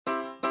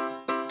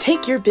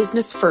Take your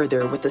business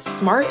further with the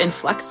smart and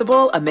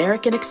flexible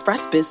American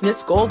Express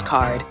Business Gold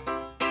Card.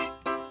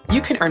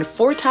 You can earn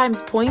 4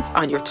 times points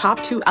on your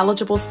top 2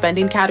 eligible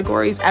spending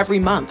categories every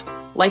month,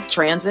 like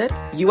transit,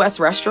 U.S.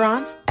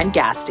 restaurants, and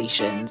gas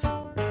stations.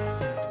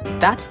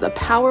 That's the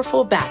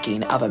powerful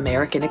backing of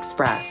American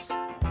Express.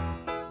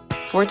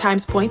 4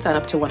 times points on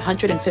up to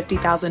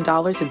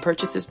 $150,000 in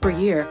purchases per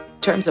year.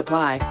 Terms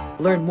apply.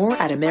 Learn more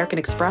at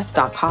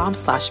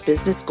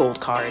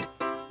americanexpress.com/businessgoldcard.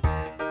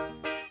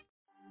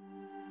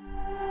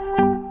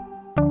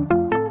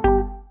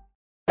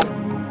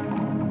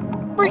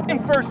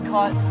 Freaking first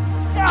cut.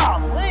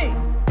 Golly.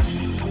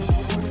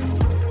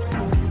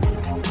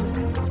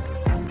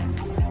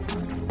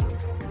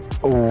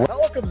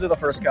 Welcome to the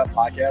First Cut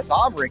Podcast.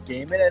 I'm Rick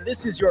Gaiman, and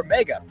this is your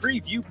mega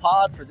preview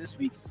pod for this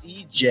week's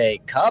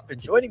CJ Cup.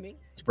 And joining me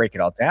to break it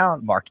all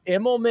down, Mark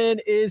Immelman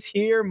is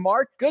here.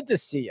 Mark, good to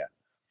see you.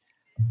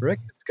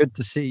 Rick, it's good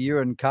to see you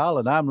and Carl,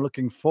 and I'm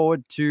looking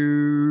forward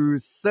to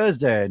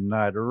Thursday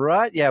night,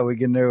 right? Yeah, we're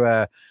going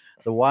to,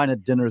 the wine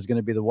at dinner is going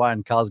to be the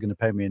wine Carl's going to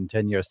pay me in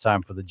 10 years'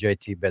 time for the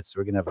JT bets, so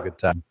we're going to have a good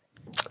time.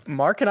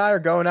 Mark and I are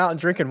going out and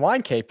drinking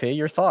wine, KP.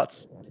 Your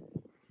thoughts?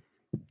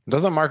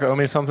 Doesn't Mark owe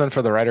me something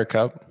for the Ryder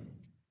Cup?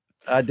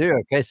 I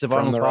do. Okay, so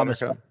from the Ryder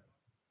Cup.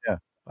 Yeah,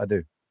 I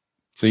do.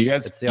 So you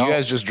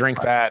guys just drink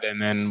that,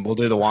 and then we'll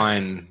do the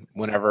wine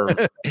whenever.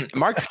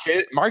 Mark's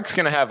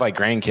gonna have like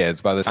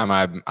grandkids by the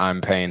time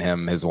I'm paying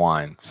him his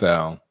wine.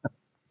 So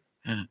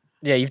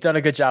yeah, you've done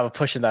a good job of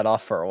pushing that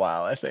off for a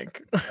while, I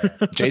think.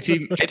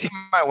 JT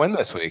might win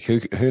this week.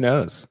 Who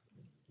knows?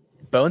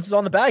 Bones is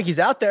on the bag. He's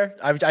out there.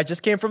 I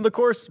just came from the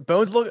course.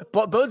 Bones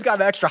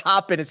got an extra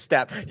hop in his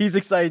step. He's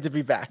excited to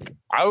be back.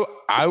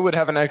 I would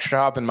have an extra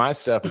hop in my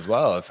step as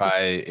well if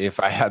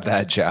I had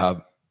that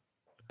job.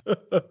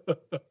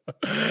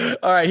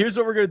 All right, here's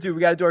what we're going to do.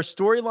 We got to do our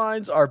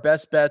storylines, our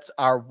best bets,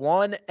 our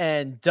one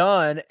and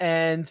done.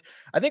 And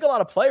I think a lot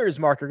of players,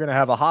 Mark, are going to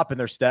have a hop in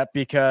their step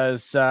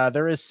because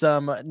there is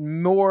some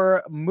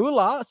more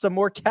moolah, some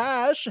more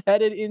cash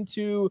headed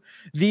into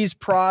these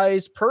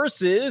prize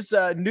purses.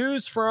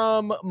 News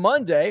from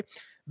Monday.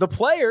 The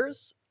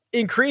players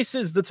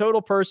increases the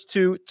total purse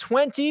to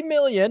 $20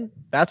 million.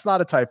 That's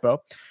not a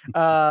typo.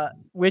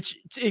 Which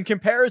in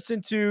comparison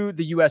to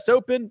the US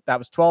Open, that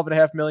was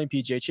 $12.5 million,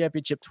 PGA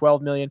Championship, $12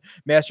 million,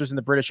 Masters and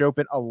the British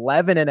Open,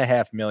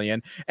 $11.5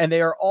 million. And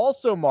they are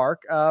also,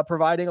 Mark,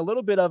 providing a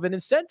little bit of an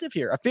incentive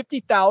here, a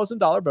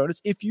 $50,000 bonus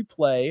if you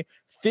play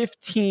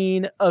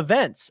 15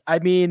 events. I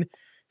mean,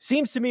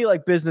 seems to me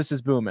like business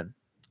is booming.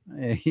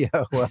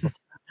 Yeah, well,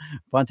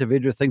 Ponte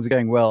Vedra, things are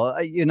going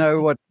well. You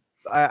know what?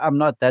 I'm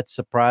not that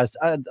surprised.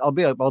 I'll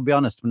be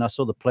honest. When I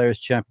saw the Players'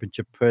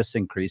 Championship purse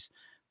increase,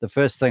 the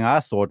first thing I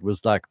thought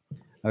was like,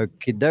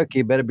 "Okie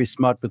dokie, better be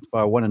smart with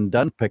my one and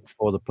done pick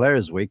for the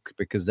Players' Week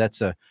because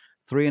that's a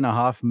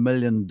 $3.5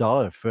 million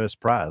first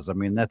prize. I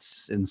mean,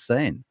 that's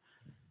insane."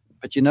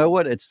 But you know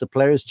what? It's the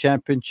Players'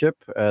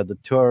 Championship. The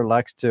tour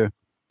likes to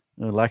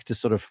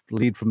sort of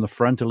lead from the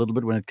front a little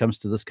bit when it comes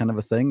to this kind of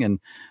a thing, and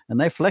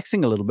they're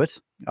flexing a little bit.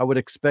 I would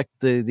expect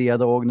the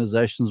other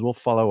organizations will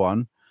follow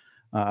on.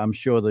 I'm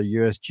sure the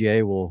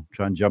USGA will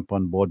try and jump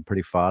on board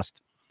pretty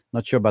fast.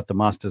 Not sure about the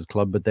Masters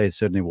Club, but they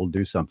certainly will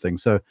do something.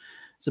 So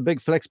it's a big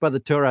flex by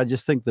the tour. I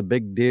just think the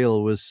big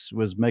deal was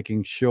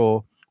making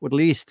sure, or at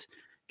least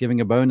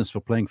giving a bonus for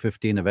playing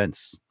 15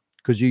 events,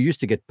 because you used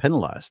to get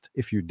penalized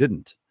if you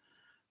didn't.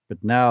 But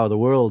now the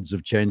worlds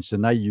have changed, so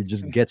now you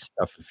just get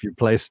stuff if you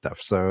play stuff.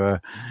 So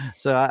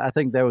I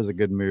think that was a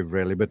good move,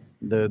 really. But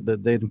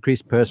the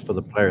increased purse for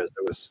the players,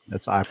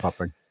 that's eye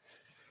popping.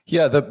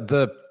 Yeah,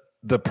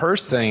 the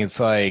purse thing, it's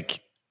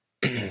like,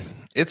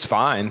 it's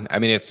fine. I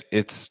mean,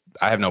 it's,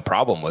 I have no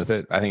problem with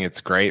it. I think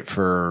it's great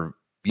for,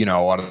 a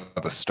lot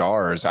of the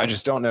stars. I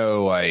just don't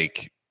know,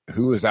 like,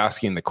 who was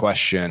asking the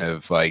question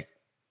of like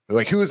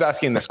who was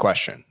asking this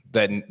question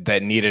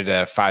that needed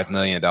a $5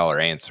 million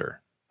answer,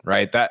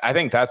 right? I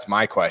think that's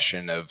my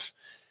question of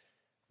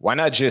why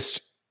not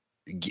just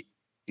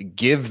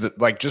give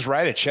just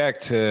write a check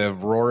to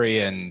Rory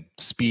and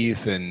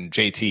Spieth and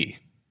JT.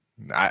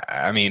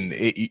 I mean,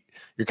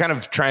 you're kind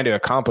of trying to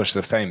accomplish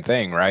the same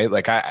thing, right?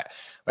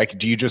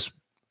 Do you just,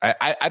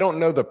 I don't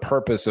know the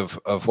purpose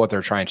of what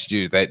they're trying to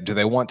do. Do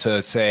they want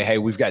to say, hey,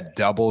 we've got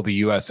double the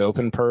US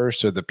Open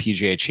purse or the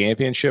PGA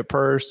Championship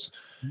purse?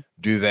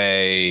 Do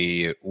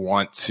they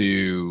want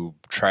to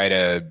try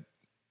to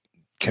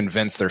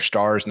convince their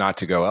stars not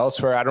to go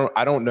elsewhere? I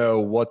don't know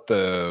what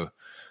the,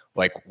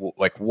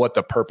 what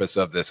the purpose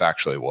of this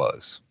actually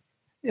was.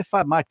 If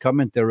I might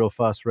comment there real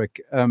fast, Rick,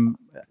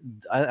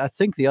 I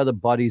think the other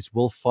bodies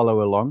will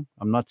follow along.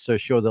 I'm not so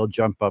sure they'll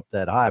jump up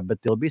that high,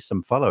 but there'll be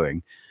some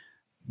following.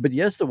 But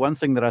here's the one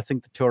thing that I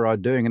think the tour are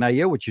doing, and I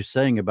hear what you're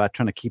saying about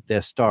trying to keep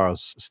their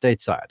stars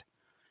stateside.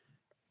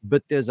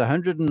 But there's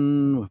 100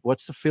 and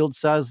what's the field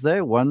size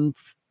there?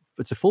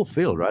 It's a full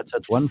field, right? So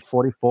it's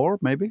 144,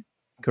 maybe,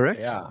 correct?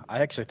 Yeah,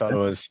 I actually thought it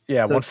was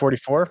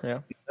 144. Yeah,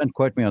 don't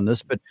quote me on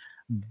this, but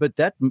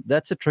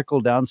that's a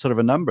trickle down sort of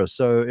a number.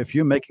 So if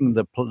you're making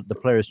the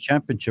Players'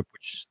 Championship,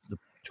 which the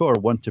tour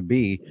want to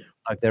be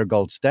like their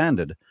gold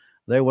standard,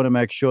 they want to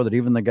make sure that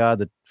even the guy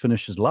that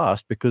finishes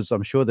last, because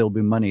I'm sure there'll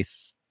be money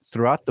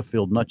throughout the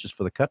field, not just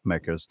for the cut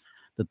makers,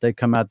 that they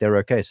come out there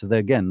okay. So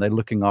they're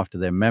looking after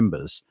their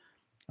members.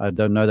 I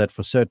don't know that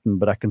for certain,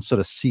 but I can sort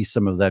of see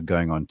some of that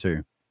going on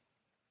too.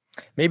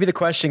 Maybe the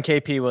question,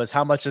 KP, was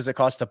how much does it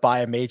cost to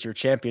buy a major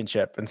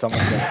championship? And someone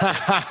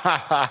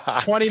said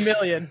 20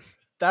 million.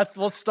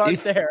 We'll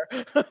start there.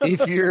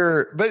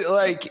 But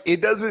like,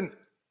 it doesn't,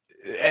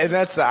 and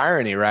that's the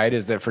irony, right?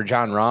 Is that for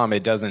Jon Rahm,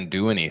 it doesn't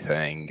do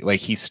anything.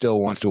 Like, he still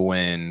wants to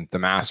win the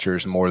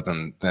Masters more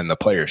than the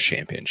Players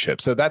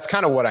Championship. So that's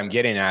kind of what I'm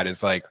getting at,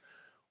 is like,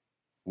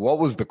 what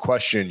was the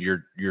question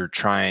you're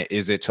trying?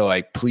 Is it to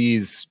like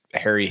please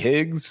Harry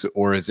Higgs,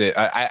 or is it?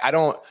 I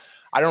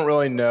don't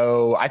really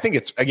know. I think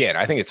it's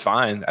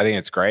fine. I think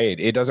it's great.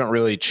 It doesn't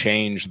really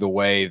change the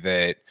way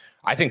that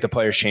I think the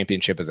Players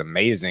Championship is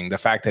amazing. The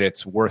fact that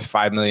it's worth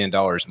 $5 million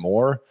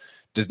more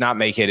does not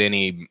make it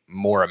any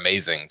more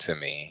amazing to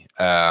me.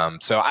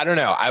 So I don't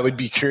know. I would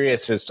be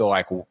curious as to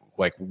like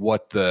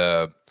what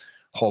the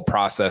whole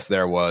process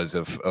there was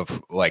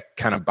of like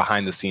kind of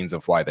behind the scenes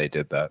of why they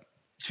did that.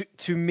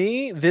 To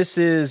me, this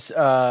is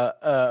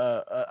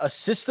a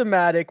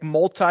systematic,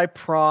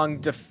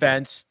 multi-pronged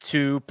defense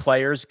to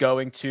players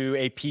going to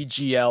a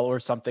PGL or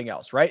something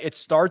else, right? It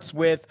starts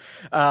with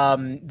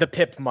the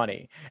PIP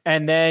money.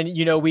 And then,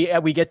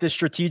 we get this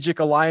strategic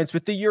alliance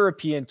with the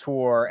European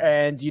Tour.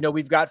 And,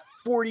 we've got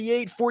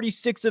 48,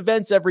 46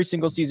 events every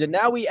single season.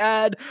 Now we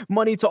add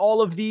money to all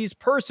of these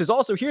purses.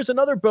 Also, here's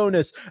another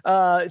bonus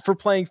for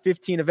playing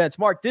 15 events.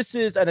 Mark, this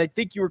is, and I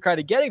think you were kind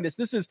of getting this,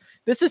 this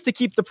is to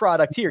keep the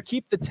product here,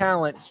 keep the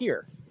talent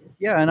here.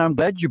 Yeah, and I'm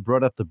glad you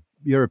brought up the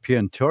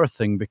European Tour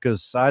thing,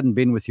 because I hadn't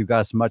been with you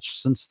guys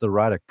much since the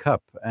Ryder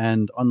Cup.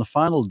 And on the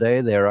final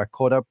day there, I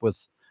caught up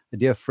with a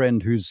dear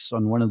friend who's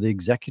on one of the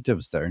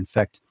executives there. In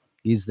fact,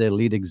 he's their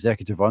lead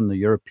executive on the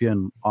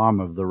European arm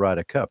of the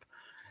Ryder Cup.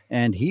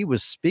 And he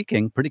was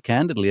speaking pretty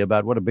candidly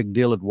about what a big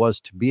deal it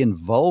was to be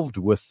involved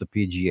with the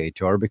PGA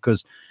Tour,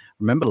 because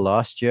remember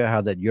last year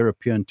how that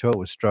European Tour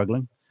was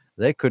struggling?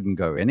 They couldn't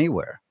go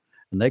anywhere.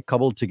 And they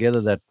cobbled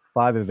together that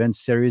 5-event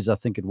series, I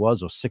think it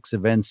was, or 6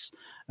 events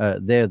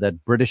there,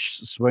 that British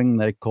swing,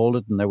 they called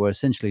it, and they were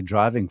essentially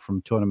driving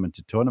from tournament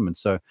to tournament.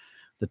 So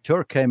the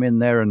tour came in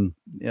there and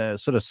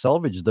sort of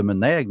salvaged them,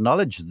 and they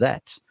acknowledged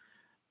that.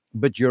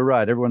 But you're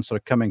right, everyone's sort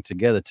of coming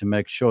together to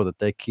make sure that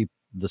they keep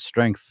the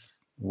strength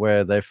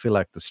where they feel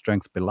like the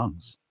strength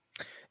belongs.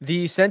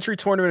 The Century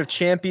Tournament of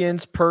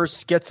Champions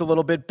purse gets a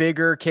little bit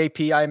bigger.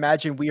 KP, I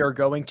imagine we are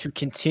going to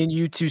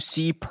continue to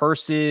see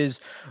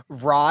purses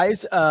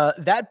rise.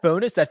 That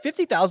bonus, that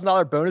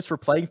 $50,000 bonus for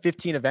playing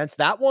 15 events,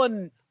 that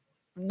one,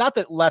 not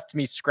that left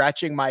me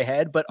scratching my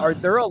head, but are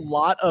there a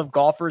lot of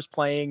golfers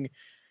playing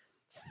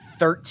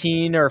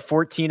 13 or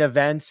 14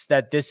 events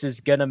that this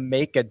is going to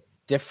make a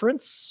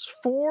difference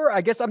for?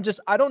 I guess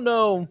I don't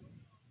know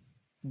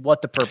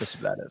what the purpose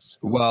of that is.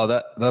 Well,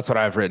 that's what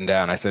I've written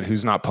down. I said,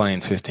 who's not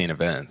playing 15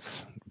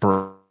 events?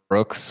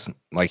 Brooks,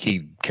 like,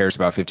 he cares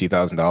about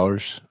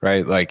 $50,000,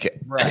 right? Like,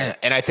 right.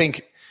 And I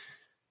think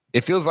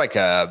it feels like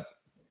they're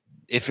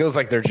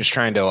just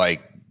trying to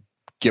like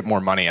get more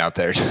money out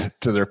there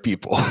to their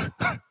people.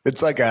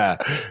 It's like oh,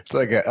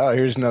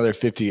 here's another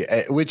 50,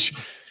 which,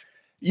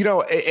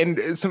 and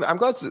I'm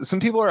glad some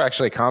people are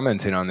actually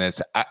commenting on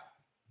this.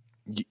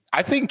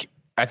 I think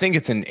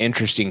it's an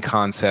interesting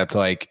concept.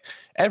 Like,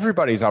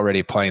 everybody's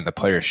already playing the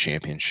Players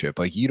Championship.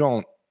 Like, you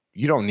don't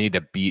need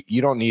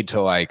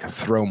to like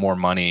throw more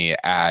money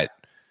at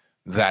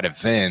that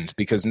event,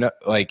 because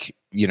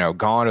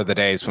gone are the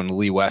days when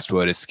Lee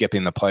Westwood is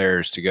skipping the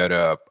Players to go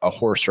to a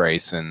horse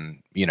race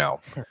in,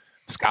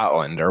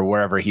 Scotland or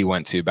wherever he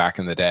went to back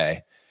in the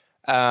day.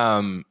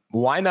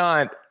 Why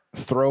not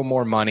throw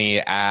more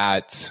money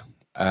at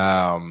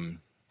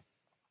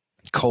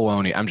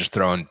Colonial? I'm just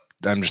throwing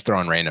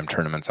random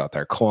tournaments out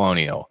there.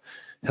 Colonial,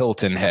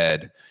 Hilton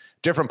Head,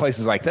 different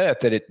places like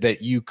that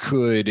you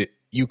could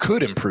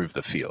improve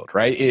the field,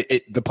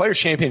 right? The Players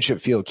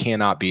Championship field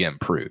cannot be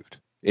improved.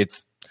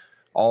 It's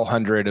all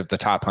 100 of the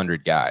top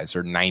 100 guys,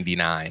 or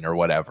 99 or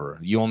whatever.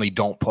 You only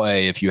don't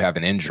play if you have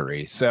an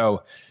injury.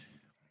 So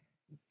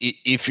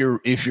if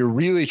you're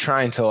really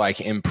trying to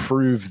like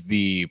improve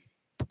the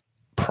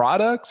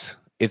product,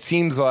 it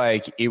seems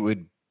like it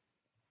would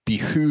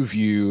behoove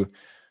you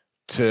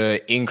to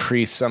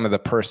increase some of the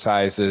purse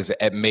sizes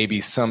at maybe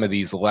some of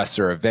these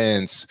lesser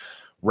events,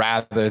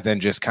 rather than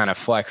just kind of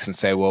flex and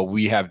say, well,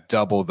 we have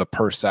double the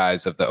purse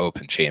size of the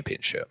Open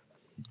Championship.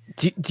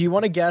 Do you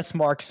want to guess,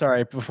 Mark?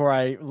 Sorry, before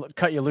I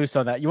cut you loose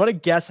on that, you want to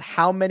guess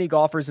how many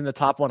golfers in the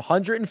top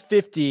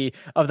 150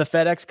 of the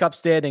FedEx Cup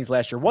standings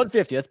last year?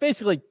 150. That's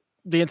basically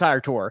the entire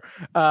tour.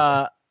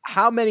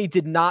 How many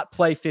did not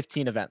play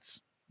 15 events?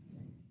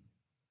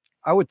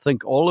 I would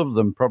think all of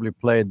them probably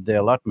played their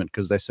allotment,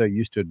 because they're so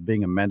used to it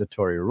being a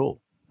mandatory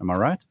rule. Am I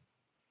right?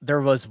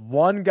 There was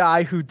one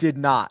guy who did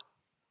not.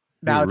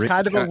 Now, it's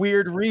kind of a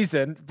weird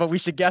reason, but we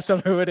should guess on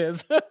who it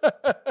is.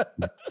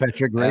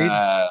 Patrick Reed?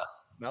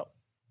 No.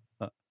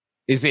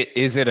 Is it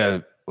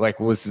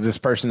was this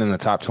person in the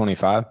top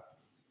 25?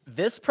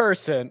 This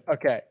person,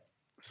 okay.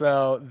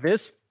 So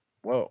this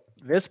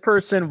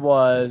person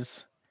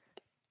was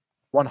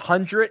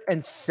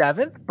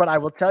 107th, but I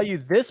will tell you,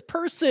 this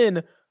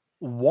person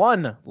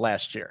won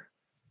last year.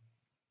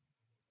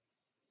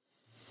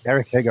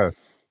 Garrick Higo.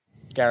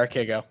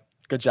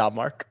 Good job,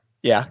 Mark.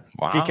 Yeah.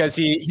 Wow. Because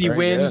he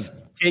wins,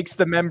 good. takes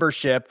the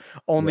membership,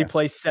 only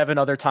plays 7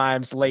 other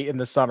times late in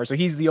the summer. So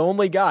he's the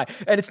only guy.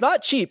 And it's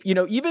not cheap.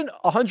 Even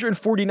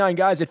 149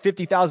 guys at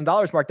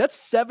 $50,000, Mark, that's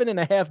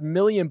 $7.5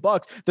 million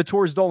the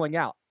tour's doling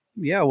out.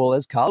 Yeah, well,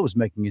 as Carl was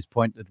making his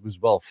point, it was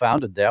well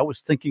founded there. I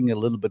was thinking a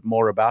little bit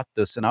more about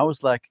this, and I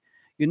was like,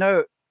 in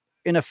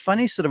a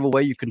funny sort of a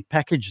way, you can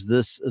package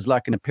this as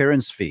like an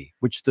appearance fee,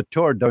 which the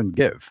tour don't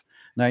give.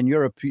 Now in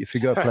Europe, if you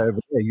go play over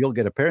there, you'll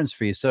get appearance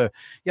fee. So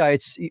yeah,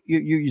 it's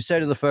you say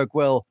to the folk,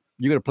 well,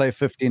 you're going to play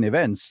 15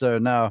 events, so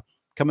now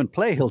come and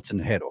play Hilton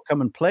Head or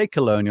come and play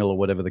Colonial or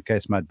whatever the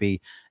case might be.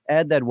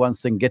 Add that one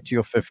thing, get to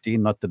your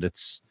 15. Not that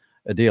it's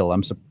a deal.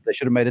 They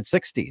should have made it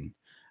 16.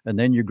 And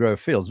then you grow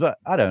fields. But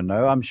I don't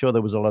know. I'm sure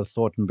there was a lot of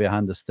thought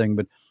behind this thing,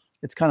 but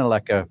it's kind of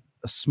like a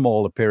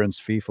small appearance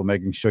fee for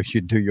making sure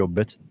you do your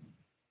bit.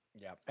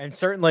 Yeah. And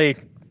certainly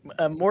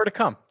more to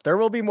come. There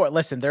will be more.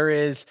 Listen,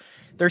 there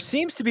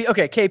seems to be,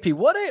 okay, KP,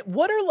 what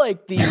are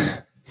like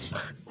the,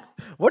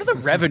 what are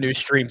the revenue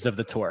streams of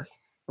the tour?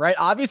 Right?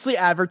 Obviously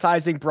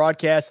advertising,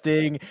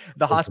 broadcasting,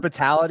 the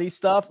hospitality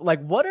stuff. Like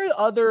what are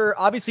other,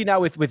 obviously now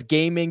with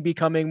gaming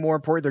becoming more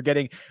important, they're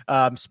getting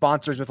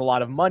sponsors with a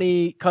lot of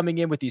money coming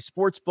in with these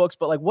sports books,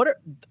 but like what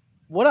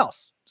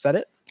else? Is that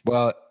it?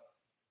 Well,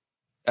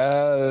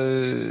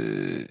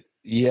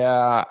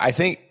 yeah, I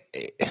think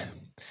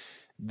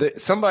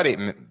somebody,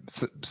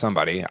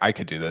 I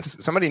could do this.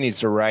 Somebody needs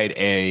to write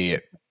a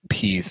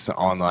piece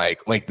on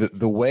like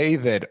the way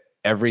that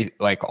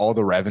all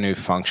the revenue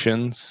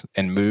functions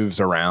and moves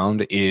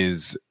around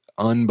is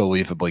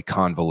unbelievably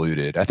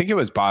convoluted. I think it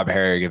was Bob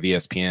Herrig of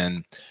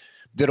ESPN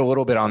did a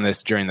little bit on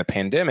this during the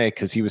pandemic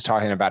because he was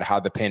talking about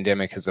how the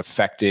pandemic has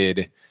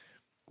affected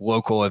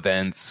local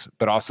events,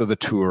 but also the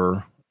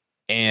tour.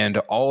 And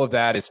all of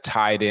that is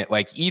tied in,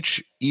 like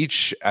each,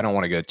 I don't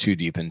want to go too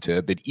deep into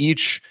it, but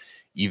each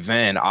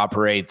event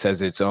operates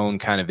as its own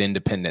kind of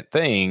independent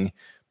thing,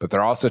 but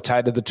they're also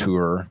tied to the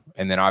tour.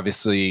 And then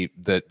obviously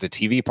the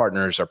TV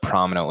partners are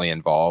prominently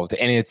involved.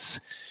 And it's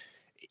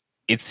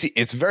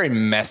very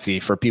messy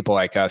for people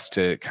like us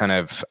to kind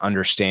of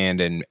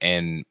understand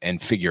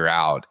and figure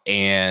out.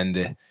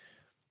 And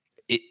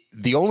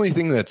the only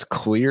thing that's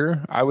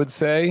clear, I would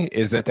say,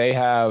 is that they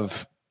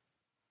have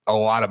a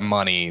lot of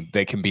money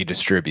that can be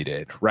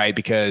distributed, right?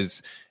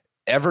 Because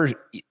ever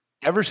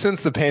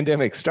since the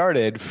pandemic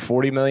started,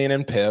 40 million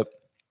in PIP,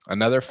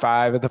 another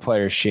 5 at the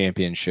Players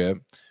Championship,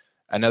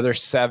 another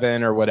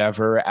 7 or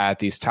whatever at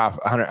these top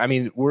 100. I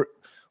mean, we're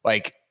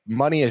like,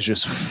 money is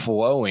just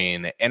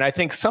flowing. And I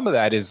think some of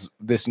that is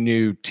this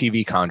new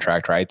TV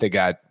contract, right? That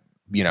got,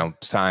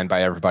 signed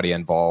by everybody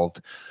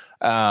involved.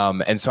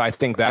 And so I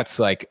think that's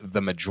like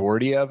the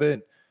majority of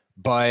it,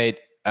 but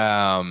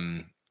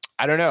I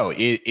don't know.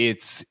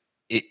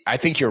 I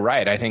think you're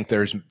right. I think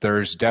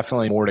there's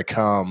definitely more to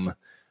come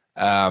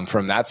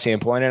from that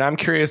standpoint. And I'm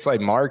curious,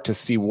 like Mark, to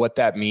see what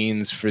that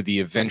means for the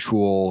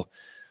eventual,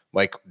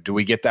 like, do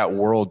we get that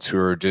world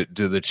tour? Do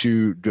the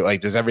two,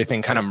 does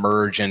everything kind of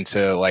merge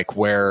into like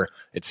where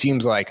it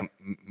seems like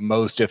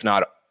most, if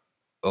not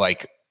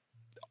like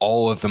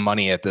all of the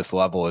money at this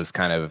level is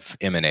kind of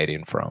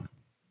emanating from?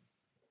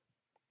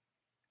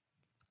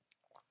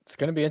 It's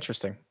going to be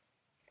interesting.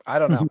 I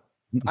don't know.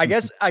 I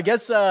guess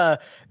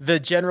the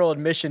general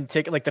admission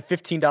ticket, like the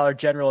 $15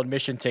 general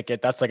admission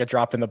ticket, that's like a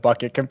drop in the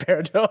bucket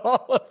compared to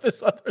all of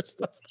this other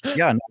stuff.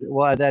 Yeah,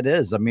 well, that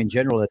is. I mean,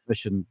 general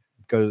admission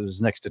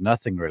goes next to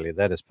nothing, really.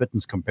 That is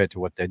pittance compared to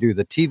what they do.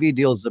 The TV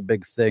deal is a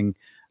big thing.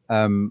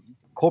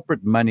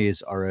 Corporate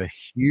monies are a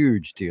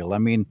huge deal. I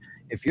mean,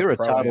 if you're a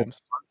title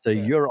sponsor,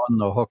 you're on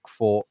the hook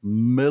for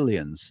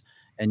millions.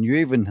 And you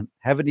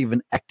haven't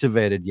even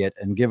activated yet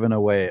and given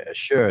away a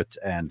shirt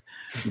and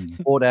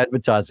bought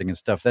advertising and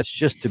stuff. That's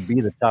just to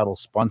be the title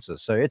sponsor.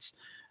 So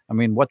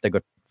what they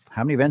got,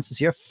 how many events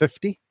this year?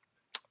 50?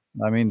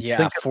 I mean,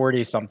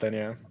 40 something.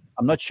 Yeah.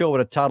 I'm not sure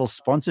what a title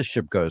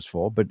sponsorship goes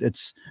for, but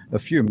it's a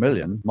few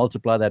million.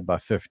 Multiply that by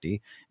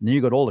 50. And then you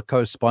got all the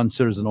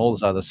co-sponsors and all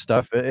this other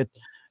stuff. It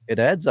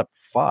adds up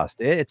fast.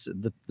 It's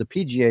the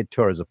PGA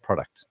Tour is a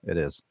product. It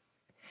is.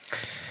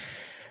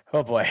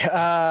 Oh boy.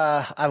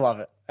 I love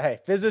it. Hey,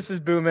 business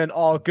is booming.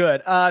 All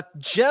good.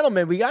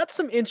 Gentlemen, we got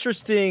some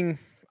interesting,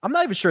 I'm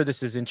not even sure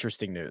this is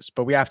interesting news,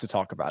 but we have to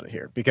talk about it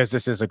here because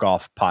this is a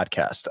golf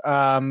podcast.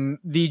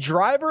 The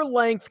driver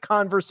length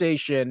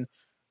conversation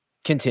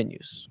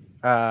continues.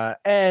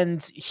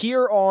 And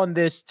here on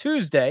this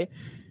Tuesday,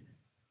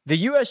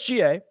 the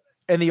USGA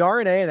and the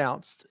R&A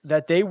announced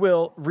that they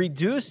will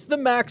reduce the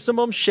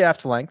maximum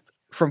shaft length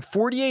from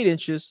 48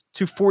 inches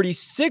to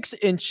 46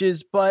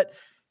 inches. But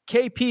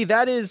KP,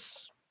 that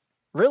is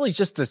really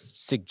just a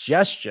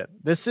suggestion.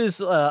 This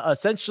is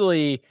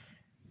essentially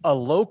a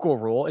local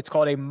rule. It's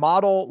called a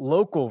model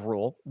local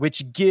rule,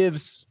 which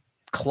gives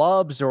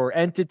clubs or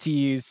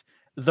entities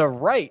the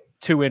right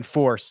to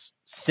enforce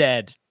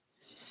said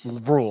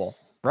rule,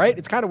 right?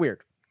 It's kind of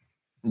weird.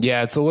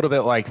 Yeah, it's a little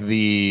bit like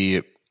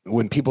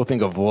when people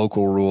think of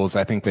local rules,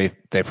 I think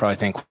they probably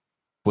think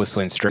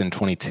Whistling Straits in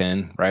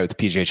 2010, right, with the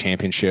PGA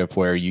Championship,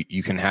 where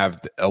you can have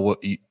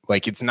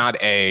it's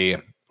not a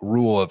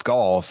rule of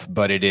golf,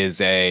 but it is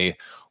a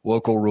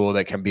local rule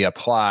that can be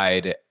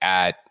applied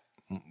at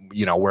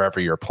wherever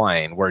you're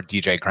playing. Where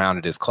DJ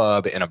grounded his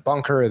club in a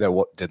bunker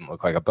that didn't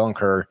look like a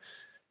bunker.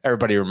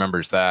 Everybody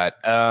remembers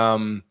that.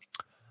 To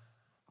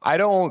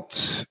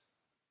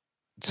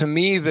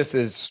me, this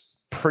is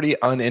pretty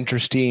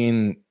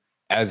uninteresting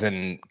as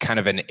an kind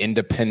of an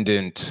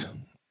independent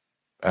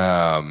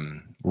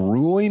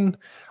ruling.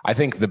 I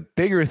think the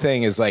bigger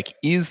thing is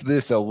is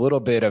this a little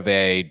bit of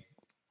a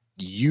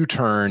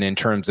U-turn in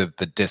terms of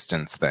the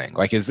distance thing?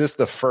 Is this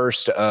the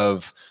first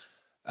of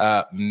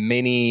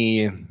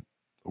many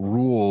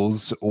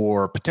rules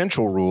or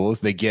potential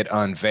rules that get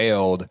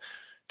unveiled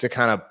to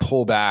kind of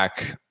pull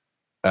back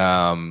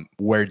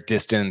where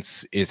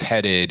distance is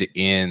headed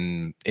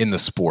in the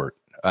sport?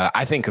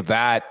 I think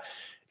that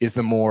is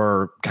the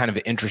more kind of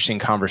interesting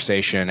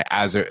conversation.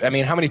 How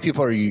many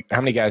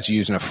guys are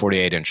using a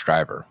 48-inch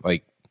driver?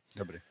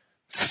 Nobody.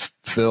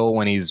 Phil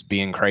when he's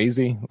being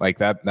crazy,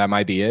 that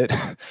might be it.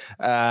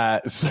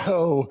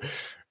 So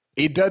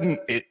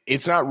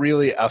it's not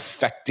really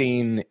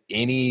affecting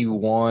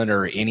anyone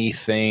or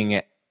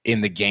anything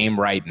in the game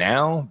right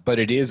now, but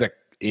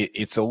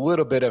it's a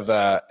little bit of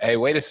a, hey,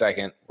 wait a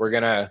second, we're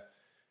gonna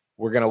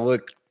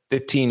look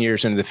 15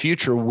 years into the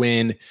future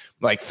when,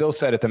 like Phil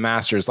said at the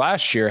Masters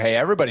last year, hey,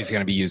 everybody's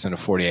going to be using a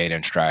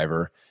 48-inch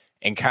driver,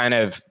 and kind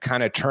of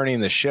turning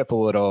the ship a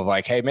little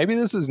of hey, maybe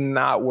this is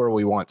not where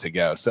we want to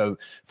go. So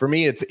for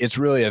me, it's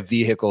really a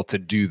vehicle to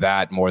do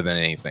that more than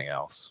anything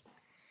else.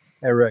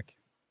 Hey, Rick,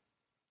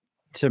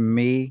 to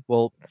me,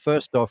 well,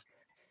 first off,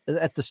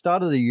 at the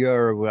start of the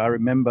year, I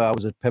remember I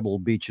was at Pebble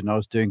Beach and I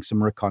was doing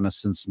some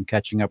reconnaissance and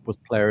catching up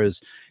with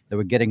players that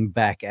were getting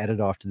back at it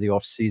after the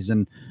off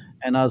season.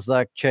 And I was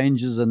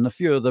changes, and a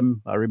few of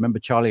them, I remember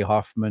Charlie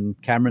Hoffman,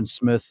 Cameron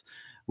Smith,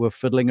 were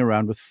fiddling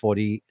around with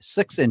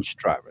 46-inch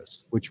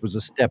drivers, which was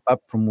a step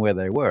up from where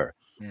they were.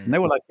 And they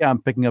were yeah,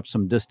 I'm picking up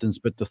some distance,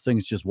 but the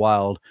thing's just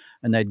wild,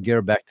 and they'd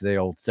gear back to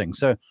their old thing.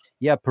 So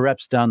yeah,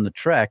 perhaps down the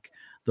track,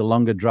 the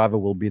longer driver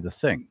will be the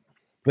thing.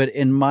 But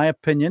in my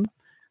opinion,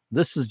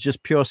 this is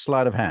just pure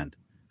sleight of hand.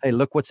 Hey,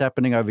 look what's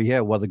happening over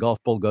here while the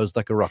golf ball goes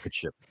like a rocket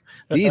ship.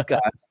 These guys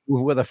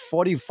with a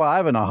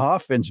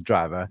 45.5-inch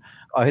driver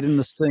are hitting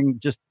this thing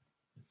just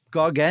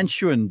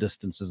gargantuan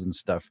distances and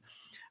stuff.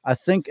 I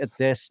think at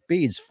their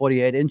speeds,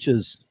 48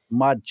 inches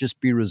might just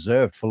be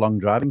reserved for long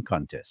driving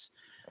contests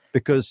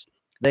because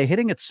they're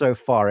hitting it so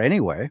far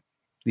anyway.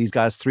 These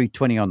guys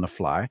 320 on the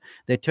fly.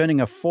 They're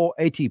turning a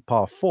 480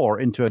 par 4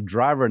 into a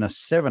driver and a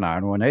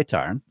 7-iron or an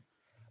 8-iron.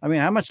 I mean,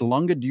 how much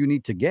longer do you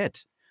need to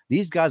get?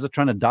 These guys are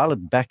trying to dial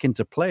it back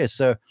into play.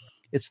 So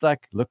it's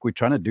look, we're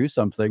trying to do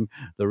something.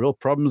 The real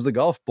problem is the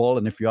golf ball.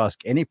 And if you ask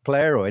any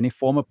player or any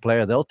former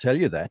player, they'll tell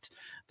you that.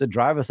 The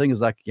driver thing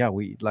is yeah,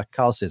 like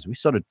Kyle says, we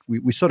sort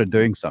of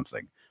doing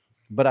something.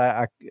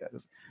 But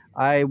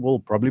I will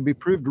probably be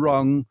proved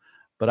wrong,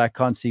 but I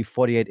can't see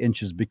 48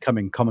 inches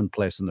becoming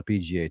commonplace on the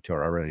PGA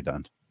Tour. I really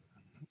don't.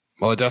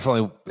 Well,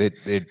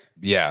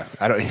 yeah,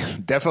 I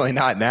don't, definitely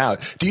not now.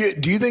 Do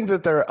you think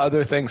that there are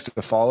other things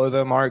to follow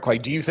though, Mark?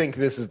 Do you think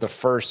this is the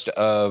first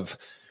of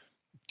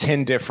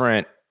 10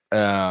 different,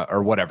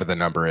 or whatever the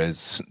number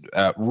is,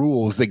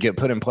 rules that get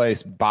put in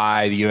place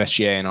by the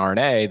USGA and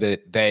R&A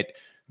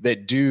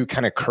that do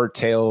kind of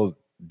curtail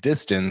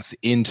distance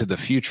into the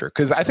future?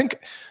 Because I think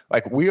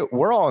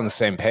we're all on the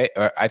same page.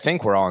 I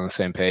think we're all on the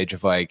same page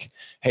of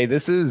hey,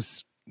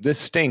 this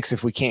stinks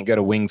if we can't go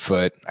to Winged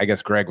Foot. I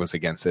guess Greg was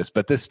against this,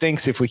 but this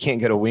stinks if we can't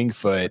go to Winged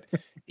Foot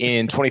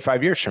in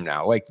 25 years from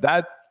now.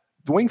 That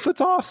Winged Foot's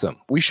awesome.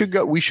 We should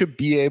go. We should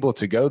be able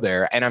to go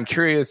there. And I'm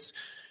curious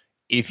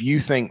if you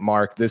think,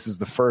 Mark, this is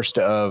the first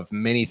of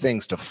many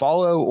things to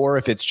follow, or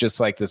if it's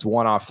just this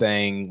one-off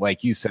thing,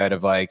 like you said,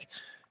 of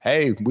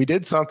hey, we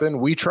did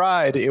something. We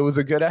tried. It was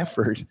a good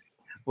effort.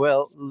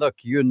 Well, look,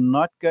 you're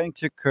not going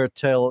to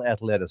curtail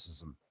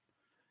athleticism.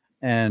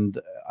 And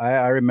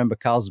I remember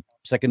Kyle's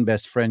second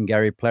best friend,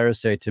 Gary Player,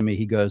 say to me,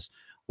 he goes,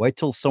 wait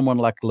till someone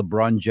like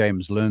LeBron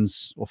James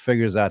learns or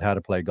figures out how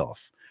to play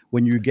golf.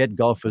 When you get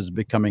golfers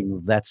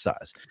becoming that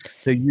size.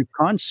 So you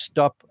can't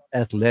stop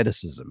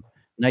athleticism.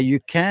 Now, you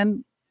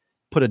can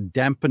put a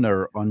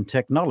dampener on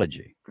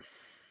technology.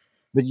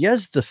 But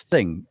here's the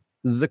thing.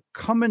 The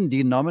common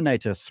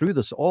denominator through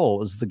this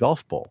all is the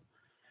golf ball.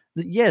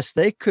 Yes,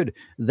 they could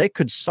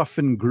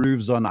soften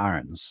grooves on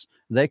irons.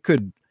 They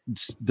could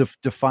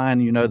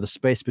define, the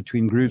space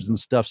between grooves and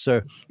stuff.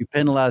 So you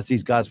penalize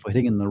these guys for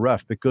hitting in the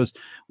rough, because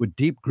with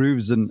deep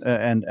grooves and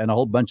a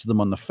whole bunch of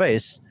them on the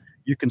face,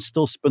 you can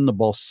still spin the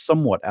ball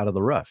somewhat out of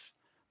the rough.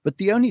 But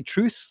the only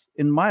truth,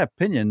 in my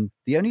opinion,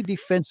 the only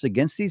defense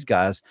against these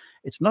guys,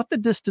 it's not the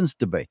distance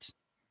debate,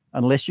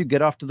 unless you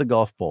get after the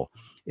golf ball.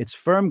 It's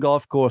firm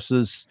golf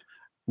courses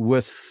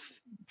with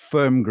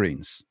firm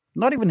greens,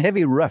 not even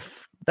heavy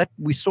rough that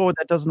we saw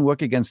that doesn't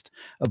work against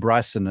a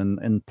Bryson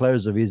and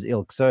players of his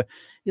ilk. So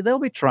they'll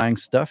be trying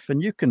stuff,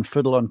 and you can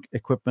fiddle on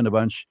equipment a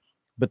bunch.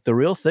 But the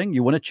real thing,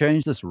 you want to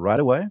change this right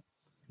away,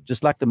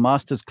 just like the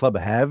Masters Club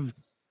have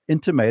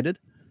intimated.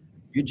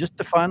 You just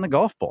define the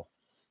golf ball.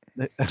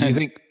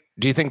 Do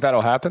you think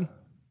that'll happen?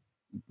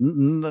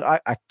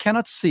 I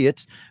cannot see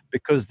it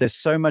because there's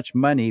so much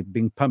money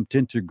being pumped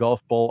into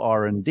golf ball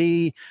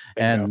R&D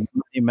and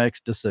money makes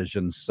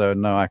decisions. So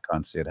no, I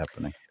can't see it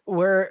happening.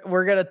 We're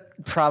gonna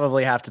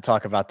probably have to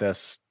talk about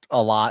this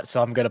a lot,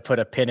 so I'm gonna put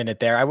a pin in it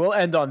there. I will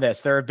end on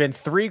this. There have been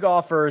 3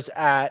 golfers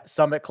at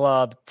Summit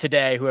Club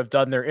today who have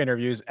done their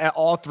interviews.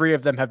 All 3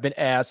 of them have been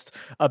asked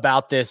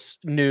about this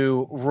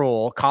new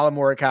rule. Colin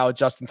Morikawa,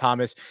 Justin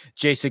Thomas,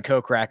 Jason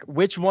Kokrak.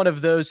 Which one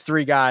of those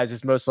 3 guys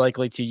is most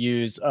likely to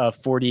use a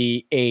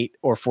 48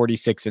 or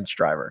 46 inch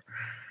driver?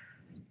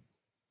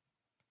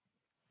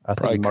 I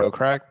Probably think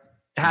Kokrak.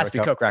 It has to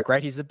be Kokrak,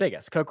 right? He's the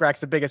biggest.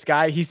 Kokrak's the biggest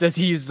guy. He says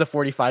he uses a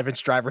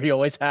 45-inch driver. He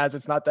always has.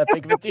 It's not that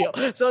big of a deal.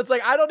 So it's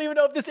like, I don't even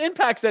know if this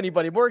impacts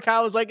anybody.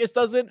 Morikawa is like, this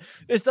doesn't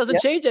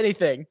change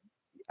anything.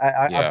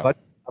 I've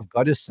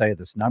got to say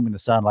this. Now I'm going to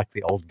sound like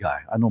the old guy.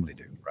 I normally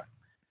do. Right.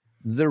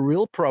 The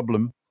real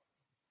problem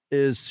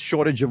is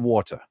shortage of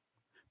water,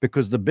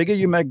 because the bigger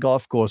you make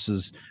golf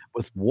courses,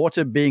 with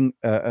water being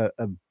a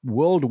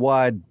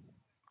worldwide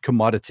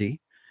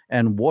commodity,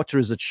 and water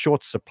is at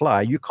short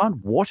supply, you can't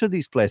water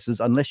these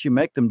places unless you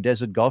make them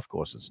desert golf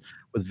courses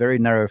with very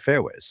narrow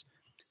fairways.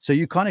 So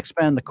you can't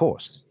expand the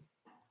course.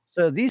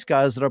 So these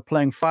guys that are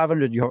playing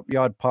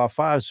 500-yard par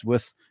 5s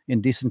with,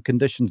 in decent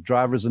conditions,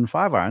 drivers and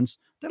 5-irons,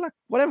 they're like,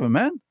 whatever,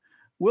 man.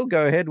 We'll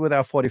go ahead with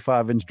our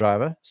 45-inch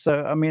driver.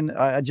 So, I mean,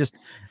 I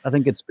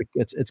think it's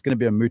going to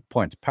be a moot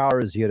point. Power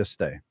is here to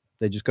stay.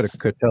 They just got to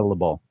curtail the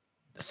ball.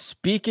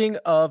 Speaking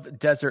of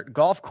desert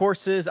golf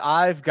courses,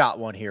 I've got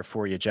one here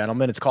for you,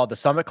 gentlemen. It's called the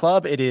Summit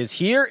Club. It is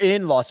here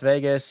in Las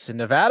Vegas,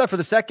 Nevada, for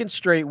the 2nd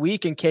straight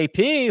week in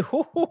KP.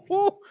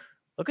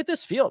 Look at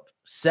this field.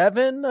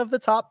 7 of the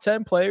top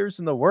 10 players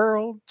in the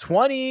world,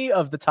 20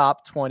 of the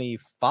top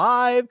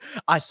 25.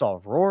 I saw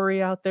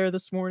Rory out there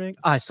this morning.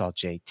 I saw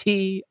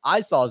JT. I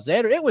saw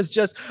Xander. It was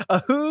just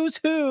a who's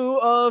who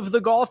of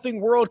the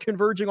golfing world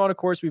converging on a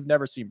course we've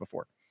never seen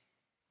before.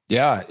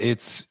 Yeah,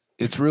 it's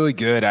really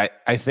good.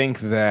 I think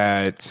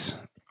that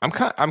I'm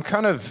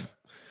kind of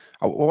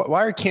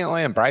why are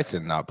Cantlay and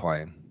Bryson not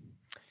playing?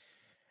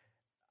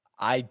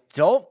 I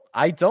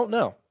don't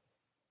know.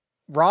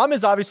 Rahm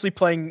is obviously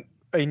playing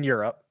in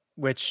Europe,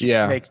 which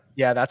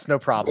that's no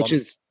problem.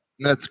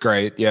 That's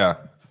great. Yeah.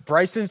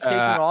 Bryson's taking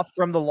off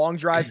from the long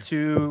drive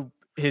to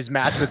his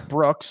match with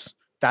Brooks.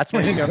 That's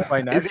when he's going to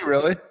play next. Is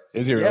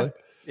he really?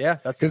 Yeah.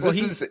 That's because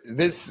this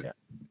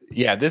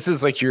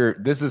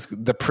is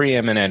the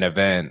preeminent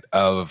event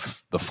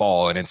of the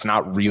fall, and it's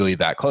not really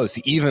that close.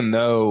 Even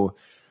though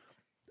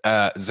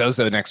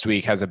Zozo next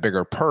week has a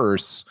bigger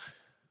purse,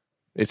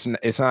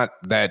 it's not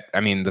that.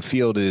 I mean, the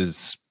field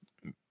is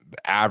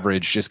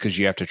average just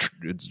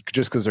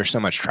because there's so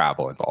much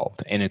travel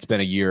involved, and it's been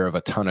a year of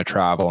a ton of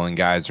travel, and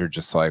guys are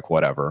just like,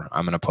 whatever,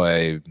 I'm going to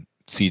play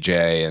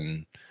CJ,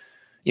 and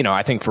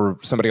I think for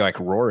somebody like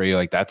Rory,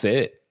 like that's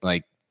it,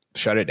 like,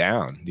 shut it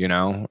down,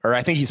 or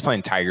I think he's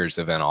playing Tiger's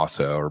event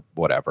also, or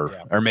whatever,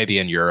 or maybe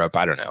in Europe.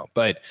 I don't know.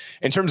 But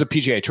in terms of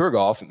PGA Tour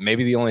golf,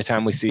 maybe the only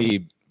time we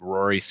see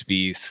Rory,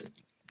 Spieth,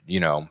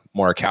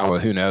 Morikawa,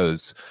 who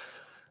knows?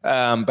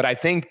 But I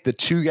think the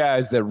 2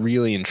 guys that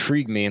really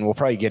intrigue me, and we'll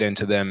probably get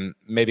into them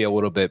maybe a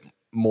little bit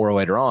more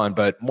later on,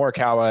 but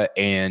Morikawa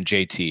and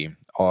JT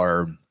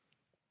are,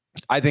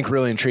 I think,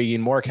 really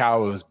intriguing.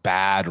 Morikawa was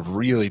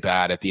really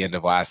bad at the end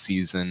of last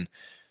season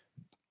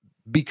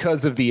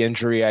because of the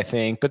injury, I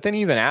think. But then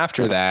even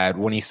after that,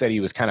 when he said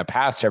he was kind of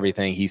past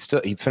everything, he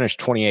finished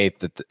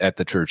 28th at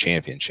the Tour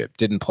Championship.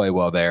 Didn't play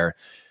well there.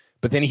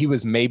 But then he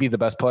was maybe the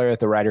best player at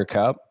the Ryder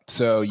Cup.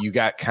 So you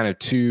got kind of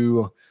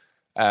 2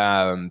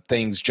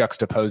 things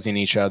juxtaposing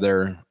each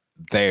other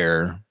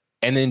there.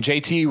 And then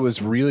JT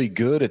was really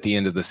good at the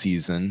end of the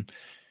season.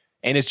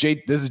 And this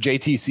is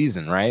JT's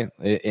season, right?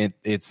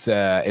 It's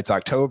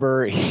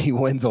October. He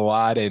wins a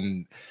lot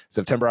in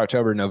September,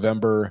 October,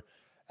 November.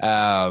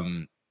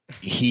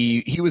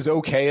 He was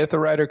okay at the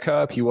Ryder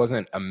Cup. He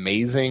wasn't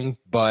amazing,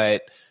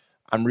 but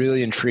I'm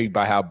really intrigued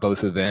by how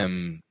both of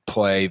them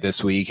play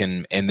this week,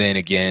 and then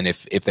again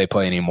if they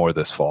play any more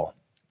this fall.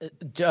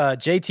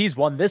 JT's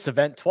won this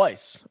event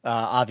twice.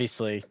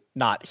 Obviously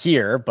not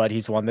here, but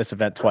he's won this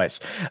event twice.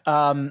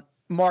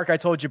 Mark, I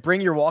told you, bring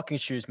your walking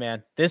shoes,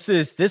 man.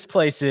 This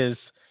place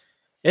is.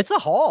 It's a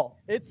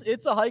haul.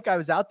 It's a hike. I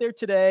was out there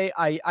today.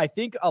 I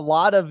think a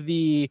lot of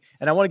and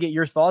I want to get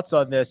your thoughts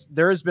on this.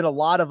 There's been a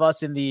lot of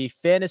us in the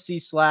fantasy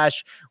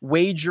 /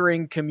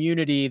 wagering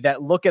community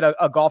that look at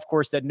a golf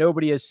course that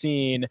nobody has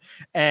seen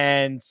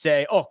and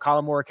say, oh,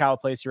 Colin Morikawa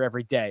plays here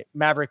every day.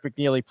 Maverick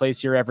McNeely plays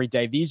here every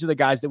day. These are the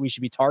guys that we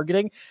should be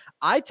targeting.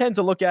 I tend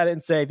to look at it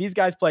and say, these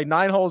guys play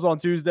 9 holes on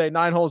Tuesday,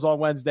 9 holes on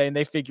Wednesday, and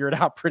they figure it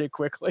out pretty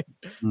quickly.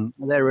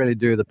 They really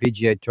do. The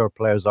PGA Tour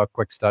players are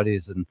quick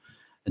studies, and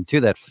And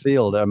to that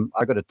field,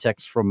 I got a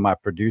text from my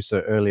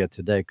producer earlier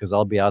today because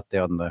I'll be out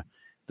there on the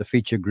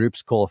feature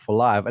groups call for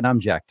live, and I'm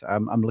jacked.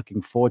 I'm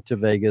looking forward to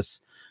Vegas.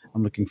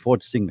 I'm looking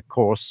forward to seeing the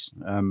course.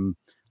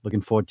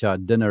 Looking forward to our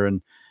dinner.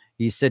 And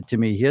he said to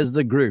me, here's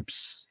the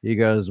groups. He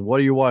goes, what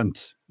do you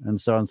want? And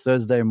so on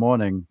Thursday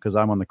morning, because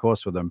I'm on the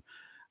course with him,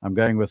 I'm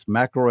going with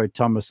McIlroy,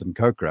 Thomas, and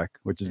Kokrak,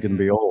 which is going to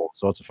be all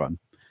sorts of fun.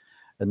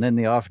 And then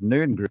the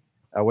afternoon group,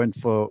 I went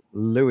for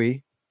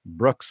Louis,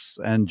 Brooks,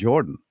 and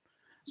Jordan.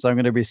 So I'm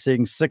going to be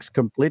seeing 6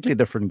 completely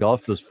different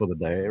golfers for the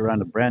day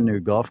around a brand new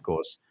golf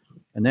course.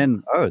 And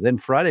then,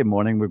 Friday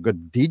morning, we've got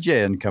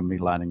DJ and company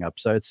lining up.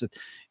 So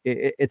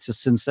it's a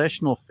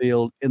sensational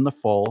field in the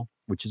fall,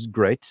 which is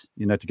great,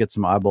 to get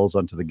some eyeballs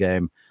onto the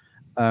game.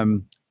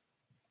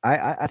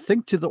 I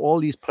think to all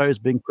these players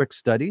being quick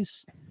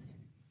studies,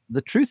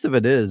 the truth of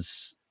it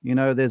is,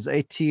 there's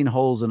 18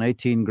 holes and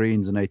 18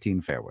 greens and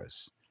 18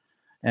 fairways.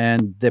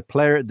 And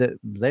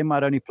they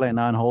might only play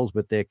 9 holes,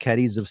 but their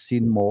caddies have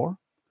seen more.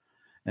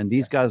 And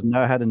these guys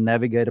know how to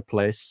navigate a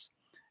place.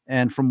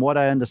 And from what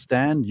I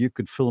understand, you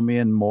could fill me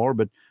in more,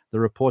 but the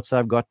reports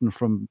I've gotten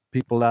from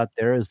people out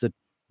there is that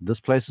this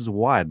place is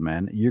wide,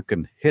 man. You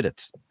can hit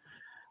it.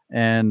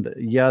 And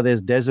yeah,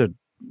 there's desert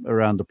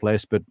around the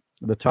place, but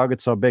the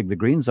targets are big. The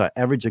greens are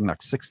averaging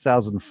like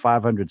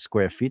 6,500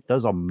 square feet.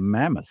 Those are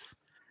mammoth.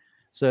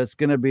 So it's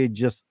going to be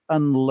just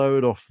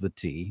unload off the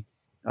tee.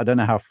 I don't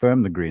know how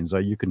firm the greens are.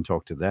 You can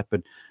talk to that,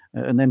 but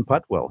and then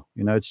putt well.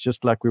 It's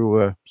just like we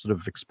were sort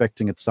of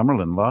expecting at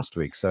Summerlin last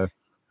week. So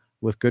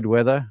with good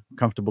weather,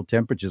 comfortable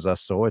temperatures, I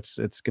saw it's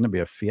going to be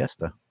a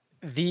fiesta.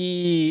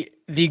 The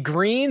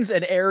greens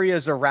and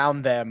areas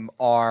around them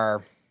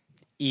are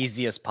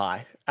easy as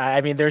pie.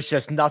 I mean, there's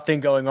just nothing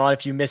going on.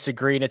 If you miss a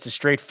green, it's a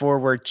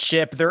straightforward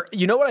chip.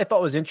 What I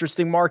thought was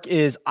interesting, Mark,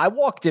 is I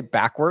walked it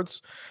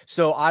backwards.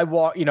 So I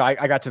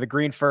got to the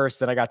green first,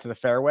 then I got to the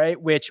fairway,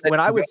 which when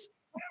I was,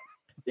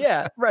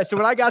 yeah, right. So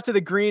when I got to the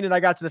green and I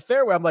got to the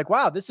fairway, I'm like,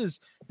 wow, this is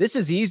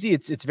easy.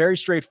 It's very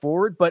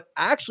straightforward, but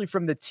actually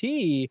from the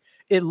tee,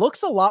 it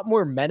looks a lot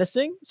more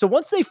menacing. So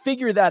once they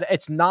figure that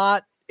it's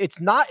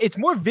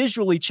more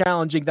visually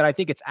challenging than I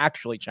think it's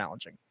actually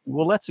challenging.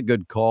 Well, that's a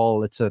good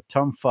call. It's a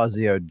Tom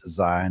Fazio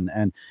design,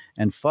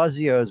 and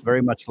Fazio is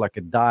very much like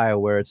a Dyer,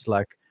 where it's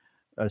like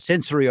a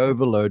sensory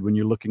overload when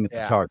you're looking at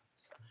the targets.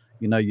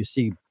 You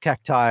see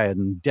cacti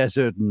and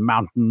desert and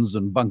mountains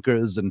and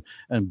bunkers and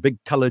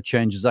big color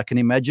changes. I can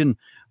imagine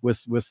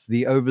with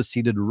the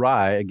overseeded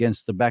rye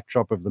against the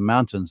backdrop of the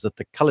mountains that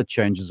the color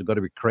changes have got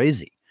to be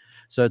crazy.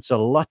 So it's a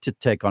lot to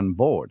take on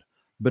board.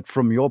 But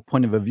from your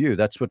point of view,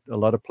 that's what a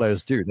lot of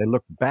players do. They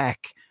look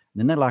back and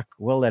then they're like,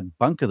 well, that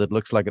bunker that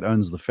looks like it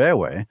owns the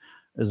fairway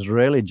is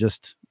really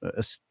just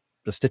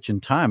a stitch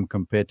in time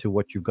compared to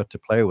what you've got to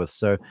play with.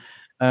 So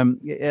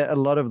a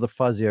lot of the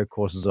Fazio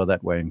courses are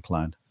that way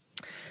inclined.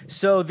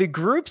 So the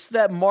groups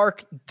that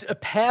Mark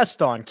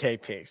passed on,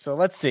 KP. So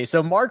let's see.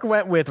 So Mark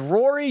went with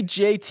Rory,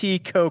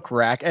 JT,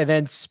 Kokrak, and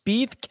then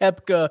Spieth,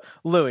 Koepka,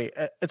 Louis.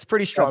 It's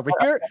pretty strong. But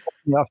here,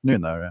 in the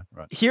afternoon, though, yeah,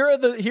 right.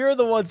 Here are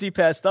the ones he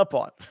passed up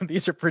on.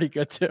 These are pretty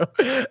good too.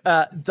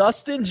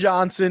 Dustin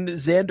Johnson,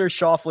 Xander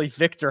Schauffele,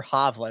 Victor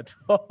Hovland.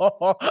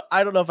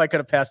 I don't know if I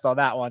could have passed on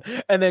that one.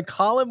 And then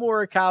Colin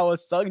Morikawa,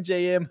 Sung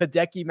J M,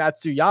 Hideki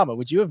Matsuyama.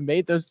 Would you have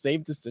made those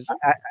same decisions?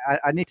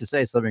 I need to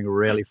say something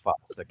really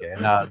fast. Okay,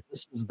 now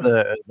this is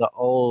the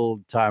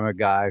old timer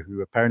guy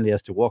who apparently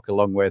has to walk a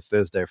long way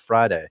Thursday,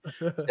 Friday.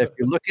 So if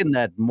you look in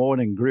that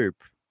morning group,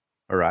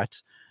 all right,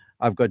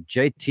 I've got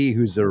JT,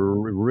 who's a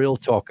real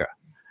talker,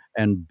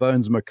 and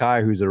Bones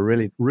Mackay, who's a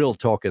really real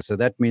talker. So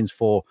that means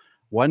for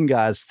one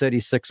guy's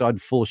 36 odd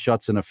full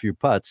shots and a few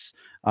putts,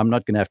 I'm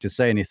not going to have to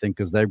say anything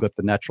because they've got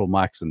the natural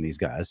mics in these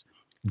guys.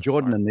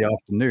 Jordan, in the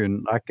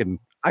afternoon, I can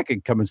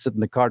come and sit in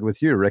the car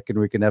with you. Reckon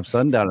we can have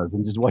sundowners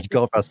and just watch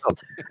golf ourselves.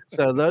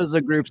 So those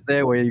are groups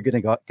there where you're going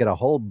to get a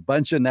whole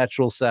bunch of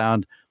natural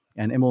sound,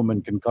 and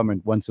Immelman can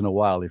comment once in a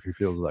while if he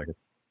feels like it.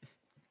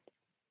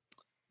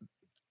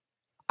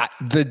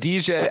 The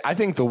DJ, I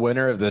think the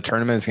winner of the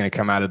tournament is going to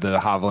come out of the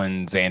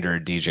Hovland Xander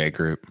DJ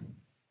group.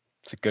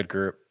 It's a good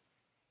group.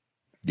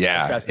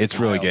 Yeah, it's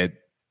really good.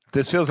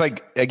 This feels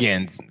like,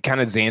 again,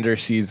 kind of Xander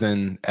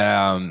season.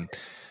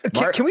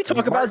 Can we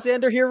talk about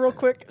Xander here real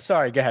quick?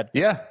 Sorry, go ahead.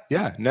 Yeah,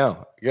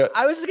 no. Yeah.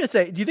 I was just going to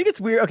say, do you think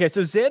it's weird? Okay,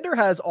 so Xander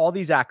has all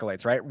these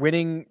accolades, right?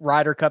 Winning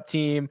Ryder Cup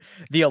team,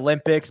 the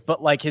Olympics,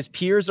 but like his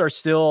peers are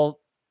still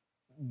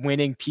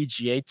winning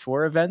PGA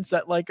Tour events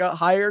at like a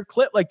higher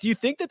clip. Like, do you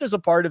think that there's a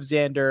part of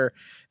Xander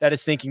that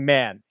is thinking,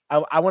 man,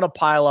 I want to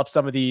pile up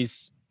some of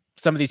these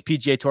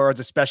PGA Tours,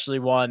 especially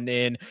one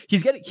in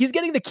he's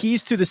getting the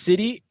keys to the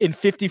city in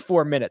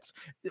 54 minutes.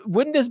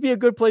 Wouldn't this be a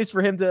good place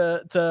for him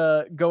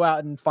to go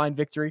out and find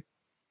victory?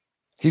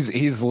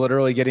 He's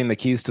literally getting the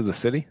keys to the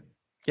city.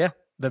 Yeah.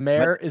 The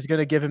mayor is going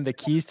to give him the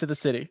keys to the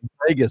city.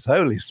 Vegas,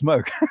 holy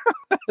smoke.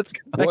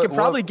 That could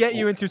probably get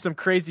you into some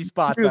crazy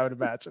spots, I would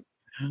imagine.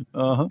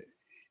 Uh-huh.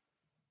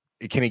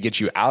 Can he get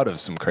you out of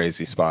some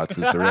crazy spots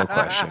is the real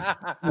question.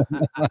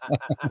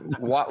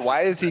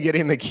 Why is he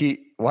getting the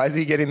key? Why is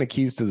he getting the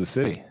keys to the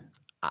city?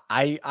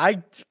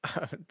 I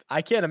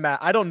can't imagine.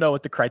 I don't know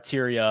what the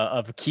criteria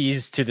of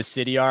keys to the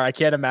city are. I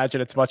can't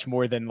imagine it's much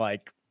more than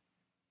like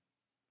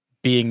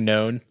being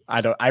known.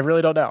 I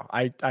really don't know.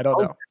 I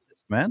don't know.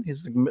 Man,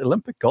 he's the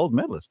Olympic gold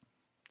medalist.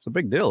 It's a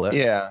big deal.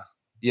 Yeah.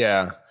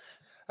 Yeah.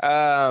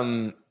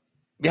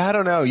 Yeah, I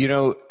don't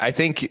know. I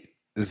think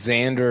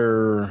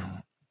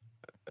Xander,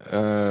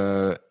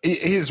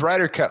 his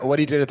Ryder Cup, what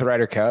he did at the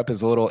Ryder Cup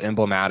is a little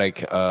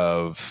emblematic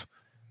of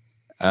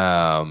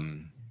how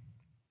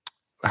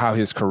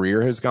his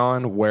career has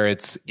gone, where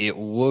it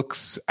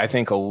looks, I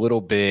think, a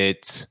little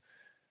bit,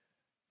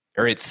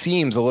 or it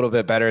seems a little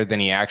bit better than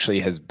he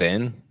actually has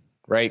been,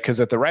 right? Because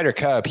at the Ryder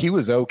Cup, he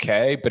was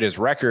okay, but his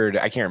record,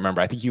 I can't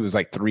remember. I think he was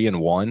like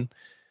 3-1.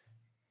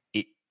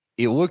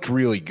 It looked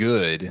really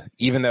good,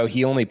 even though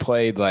he only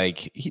played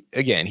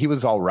he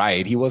was all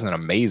right. He wasn't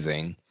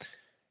amazing.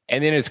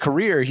 And in his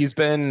career, he's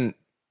been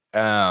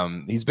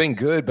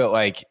good, but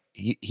like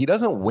he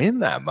doesn't win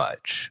that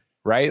much,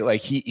 right?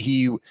 Like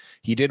he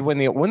did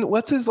win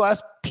what's his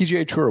last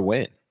PGA Tour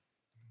win?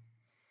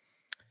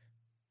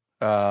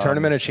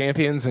 Tournament of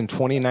Champions in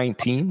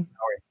 2019.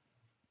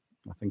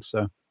 I think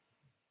so.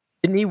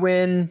 Didn't he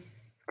win?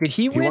 Did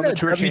he win the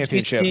Tour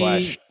Championship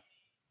last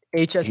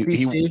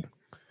HSBC?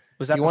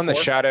 He won the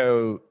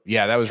Shadow.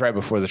 Yeah, that was right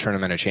before the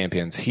Tournament of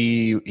Champions.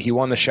 He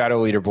won the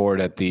Shadow leaderboard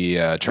at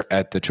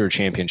the Tour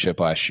Championship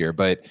last year,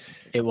 but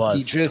it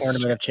was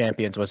Tournament of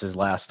Champions was his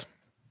last,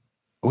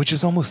 which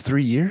is almost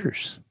 3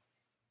 years.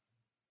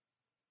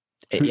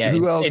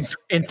 Who else?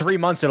 In 3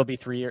 months, it'll be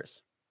 3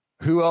 years.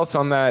 Who else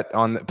on that?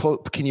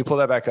 Can you pull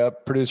that back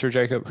up, producer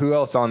Jacob? Who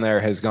else on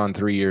there has gone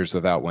 3 years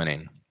without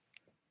winning?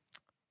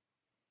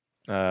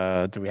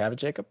 Do we have it,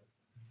 Jacob?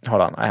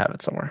 Hold on, I have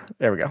it somewhere.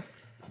 There we go.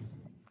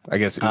 I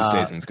guess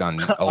Oosthuizen's gone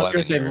 11 I was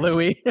going to say years.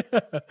 Louis.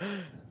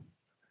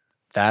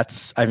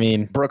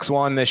 Brooks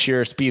won this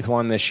year. Spieth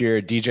won this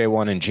year. DJ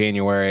won in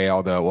January,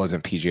 although it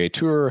wasn't PGA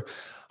Tour.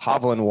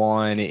 Hovland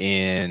won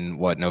in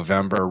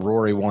November.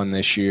 Rory won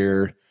this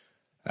year.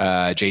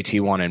 JT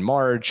won in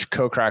March.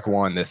 Kokrak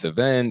won this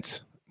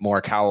event.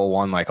 Morikawa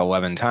won like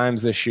 11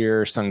 times this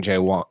year.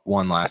 Sungjae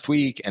won last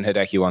week, and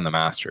Hideki won the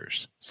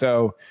Masters.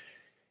 So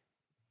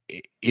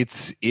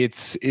it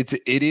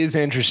is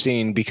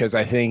interesting because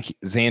I think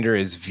Xander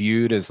is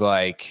viewed as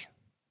like,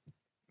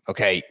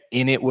 okay,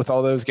 in it with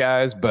all those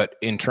guys, but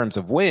in terms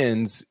of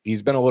wins,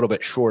 he's been a little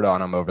bit short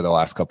on them over the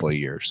last couple of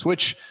years,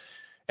 which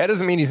that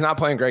doesn't mean he's not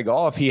playing great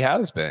golf. He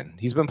has been.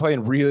 He's been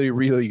playing really,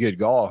 really good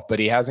golf, but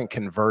he hasn't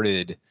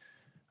converted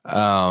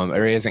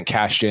or he hasn't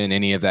cashed in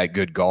any of that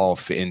good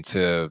golf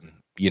into,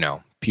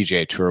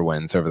 PGA Tour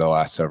wins over the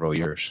last several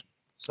years.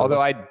 So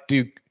although I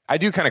do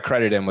kind of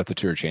credit him with the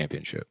Tour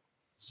Championship.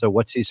 So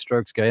what's his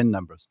strokes gain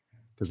numbers?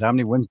 Because how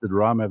many wins did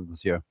Rahm have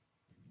this year?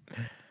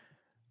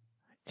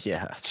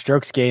 Yeah,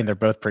 strokes gain, they're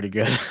both pretty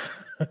good.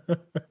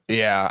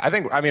 Yeah,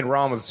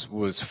 Rahm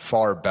was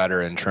far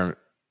better in term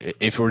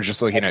if we're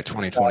just looking at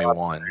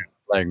 2021.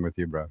 Playing with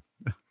you, bro.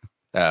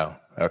 Oh,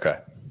 okay.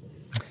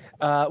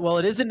 Well,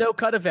 it is a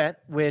no-cut event,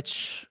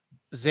 which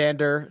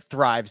Xander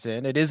thrives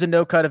in. It is a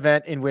no-cut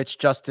event in which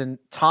Justin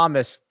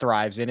Thomas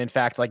thrives in. In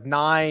fact, like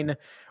 9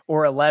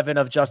 or 11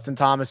 of Justin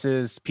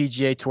Thomas's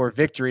PGA Tour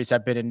victories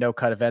have been in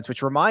no-cut events,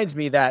 which reminds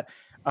me that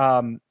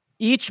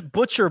each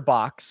butcher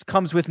box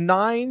comes with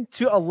 9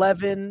 to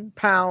 11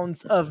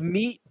 pounds of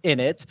meat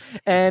in it.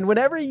 And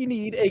whenever you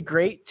need a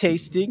great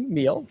tasting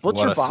meal,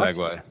 Butcher Box,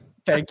 segue.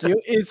 Thank you,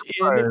 is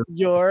in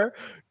your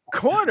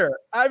corner.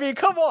 I mean,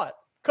 come on.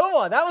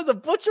 That was a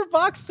Butcher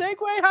Box segue.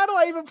 How do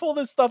I even pull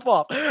this stuff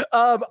off?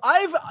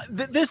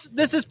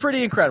 This is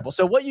pretty incredible.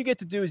 So what you get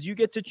to do is you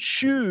get to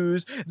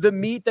choose the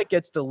meat that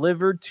gets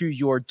delivered to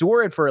your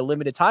door. And for a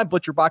limited time,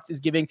 Butcher Box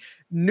is giving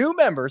new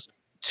members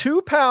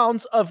 2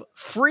 pounds of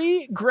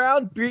free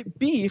ground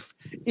beef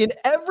in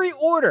every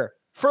order.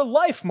 For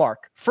life,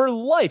 Mark. For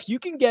life. You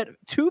can get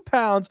 2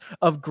 pounds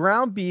of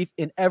ground beef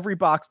in every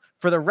box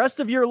for the rest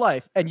of your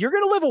life. And you're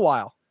going to live a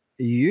while.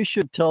 You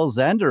should tell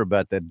Xander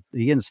about that.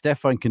 He and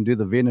Stefan can do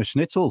the Wiener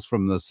Schnitzels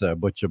from this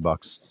Butcher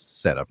Box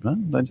setup, no?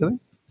 Don't you think?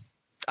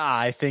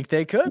 I think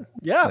they could.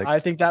 Yeah, I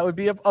think that would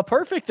be a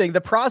perfect thing. The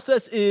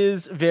process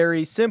is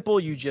very simple.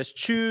 You just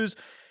choose.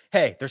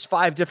 Hey, there's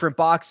 5 different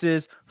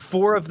boxes.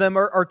 4 of them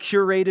are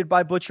curated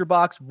by Butcher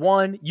Box.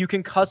 1 you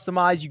can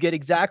customize. You get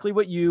exactly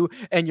what you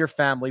and your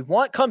family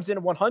want. Comes in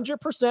a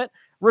 100%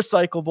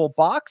 recyclable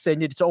box,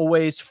 and it's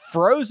always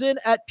frozen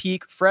at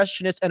peak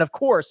freshness. And of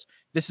course,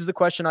 this is the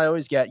question I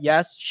always get.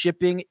 Yes,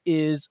 shipping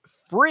is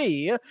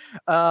free.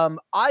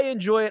 I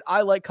enjoy it.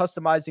 I like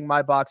customizing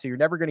my box, so you're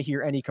never going to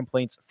hear any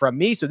complaints from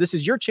me. So this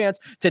is your chance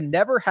to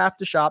never have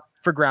to shop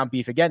for ground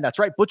beef again. That's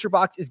right. Butcher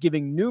Box is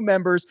giving new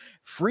members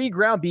free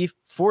ground beef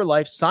for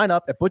life. Sign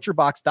up at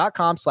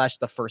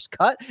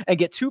butcherbox.com/thefirstcut and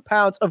get 2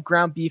 pounds of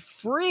ground beef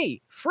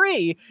free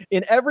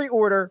in every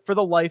order for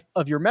the life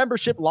of your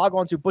membership. Log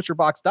on to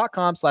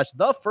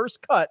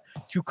butcherbox.com/thefirstcut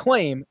to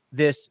claim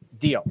this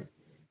deal.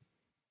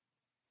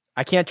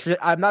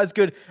 I'm not as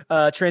good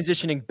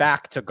transitioning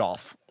back to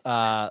golf.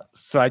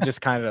 So I just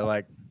kind of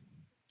like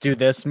do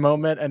this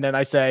moment. And then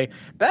I say,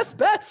 best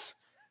bets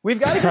We've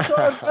got to get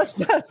to our best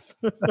bets.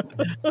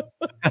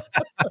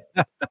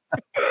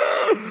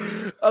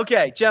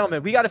 Okay,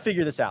 gentlemen, we got to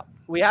figure this out.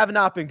 We have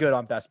not been good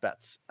on best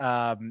bets.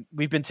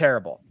 We've been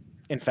terrible.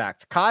 In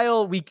fact,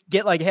 Kyle, we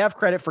get like half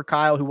credit for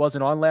Kyle, who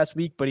wasn't on last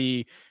week, but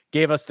he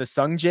gave us the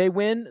Sungjae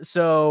win.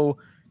 So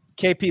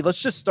KP,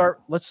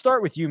 let's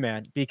start with you,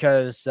 man,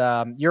 because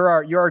you're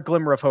our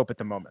glimmer of hope at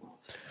the moment.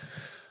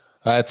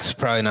 That's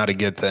probably not a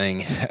good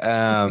thing.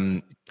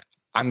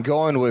 I'm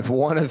going with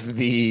one of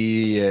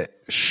the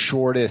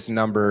shortest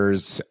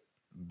numbers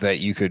that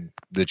you could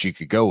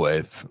go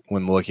with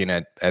when looking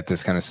at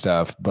this kind of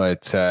stuff.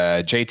 But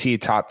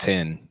JT top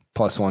 10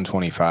 plus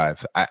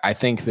 125. I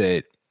think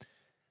that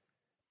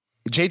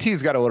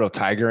JT's got a little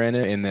tiger in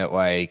it, in that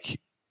like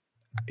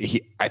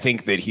I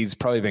think that he's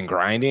probably been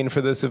grinding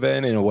for this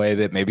event in a way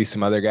that maybe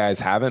some other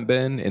guys haven't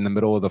been in the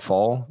middle of the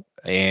fall.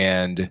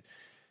 And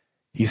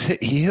he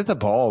hit the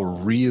ball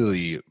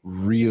really,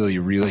 really,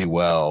 really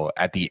well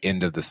at the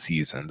end of the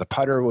season. The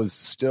putter was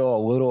still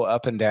a little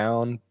up and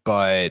down,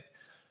 but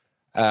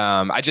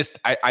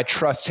I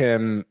trust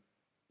him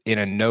in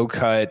a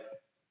no-cut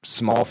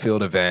small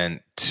field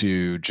event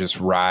to just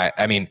ride.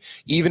 I mean,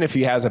 even if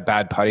he has a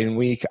bad putting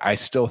week, I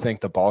still think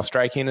the ball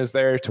striking is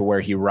there to where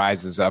he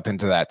rises up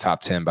into that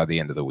top 10 by the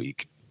end of the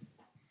week.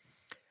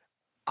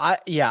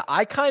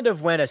 I kind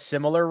of went a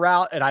similar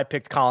route, and I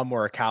picked Collin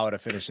Morikawa to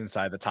finish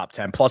inside the top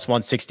 10 plus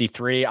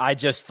 163. I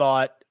just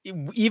thought,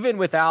 even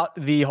without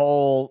the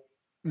whole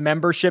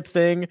membership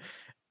thing,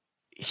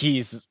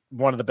 he's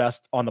one of the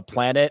best on the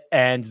planet.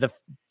 And the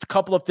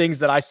couple of things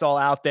that I saw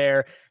out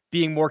there,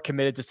 being more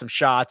committed to some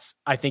shots,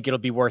 I think it'll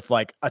be worth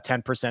like a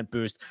 10%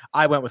 boost.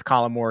 I went with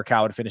Collin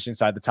Morikawa to finish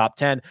inside the top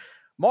 10.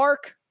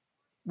 Mark,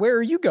 where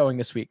are you going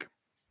this week?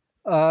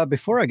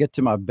 Before I get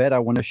to my bet, I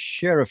want to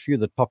share a few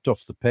that popped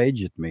off the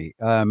page at me.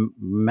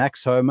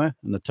 Max Homer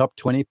in the top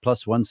 20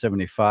 plus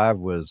 175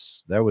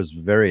 was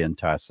very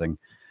enticing.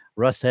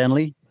 Russ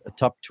Hanley, a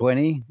top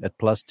 20 at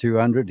plus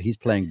 200. He's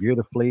playing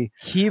beautifully.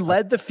 He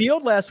led the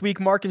field last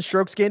week, Mark, in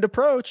strokes gained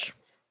approach.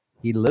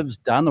 He lives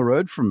down the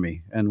road from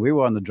me, and we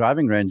were on the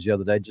driving range the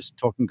other day just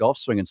talking golf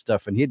swing and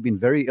stuff, and he had been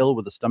very ill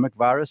with the stomach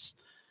virus,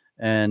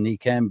 and he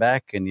came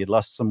back and he had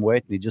lost some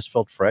weight, and he just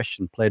felt fresh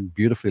and played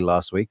beautifully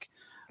last week.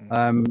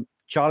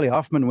 Charlie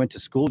Hoffman went to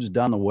school just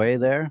down the way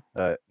there.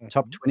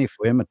 Top 20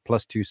 for him at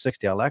plus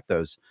 260. I like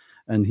those,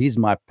 and he's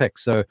my pick.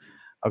 So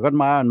I got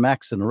my eye on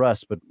Max and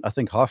Russ, but I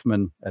think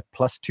Hoffman at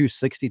plus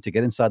 260 to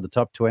get inside the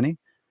top 20,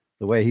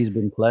 the way he's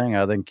been playing,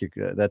 I think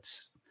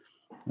that's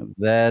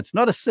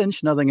not a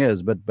cinch. Nothing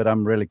is, but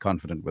I'm really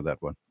confident with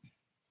that one.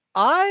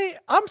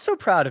 I'm so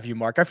proud of you,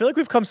 Mark. I feel like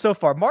we've come so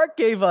far. Mark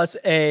gave us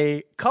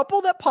a couple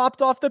that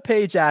popped off the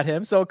page at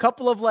him. So a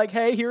couple of like,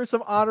 hey, here's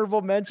some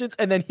honorable mentions.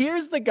 And then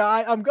here's the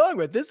guy I'm going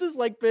with. This has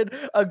like been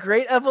a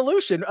great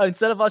evolution.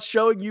 Instead of us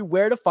showing you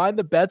where to find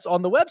the bets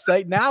on the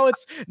website,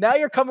 now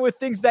you're coming with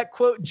things that,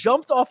 quote,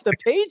 jumped off the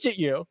page at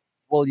you.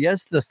 Well,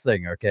 yes, the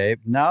thing, okay,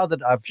 now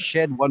that I've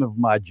shed one of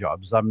my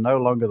jobs, I'm no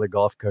longer the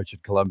golf coach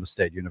at Columbus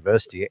State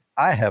University.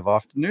 I have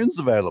afternoons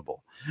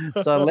available.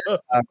 So unless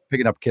I'm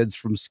picking up kids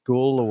from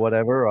school or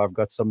whatever, or I've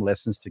got some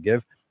lessons to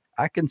give,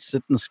 I can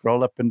sit and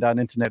scroll up and down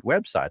internet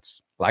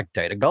websites like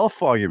Data Golf,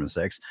 for argument's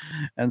sake.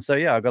 And so,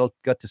 yeah, I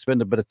got to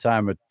spend a bit of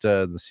time at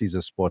the Caesar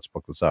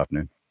Sportsbook this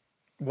afternoon.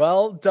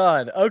 Well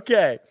done.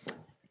 Okay.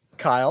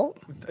 Kyle,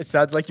 it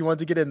sounds like you wanted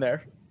to get in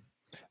there.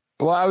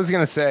 Well, I was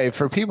going to say,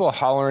 for people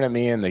hollering at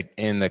me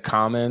in the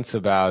comments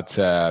about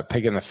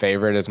picking the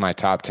favorite as my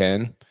top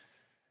 10,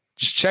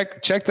 just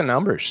check the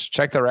numbers,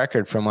 check the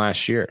record from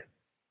last year.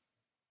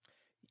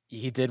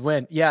 He did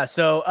win. Yeah.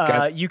 So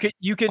you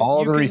can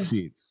all the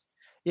receipts.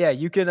 Yeah,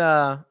 you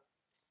can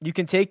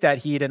take that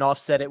heat and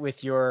offset it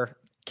with your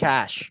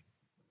cash.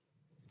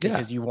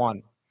 Because you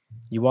won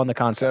the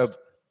contest. So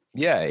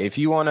yeah, if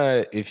you want,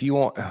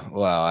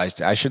 well,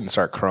 I shouldn't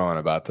start crowing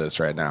about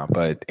this right now,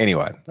 but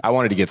anyway, I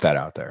wanted to get that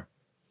out there.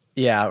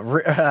 Yeah,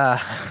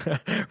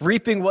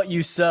 reaping what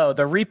you sow.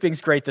 The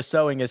reaping's great. The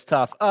sowing is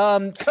tough.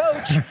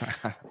 Coach.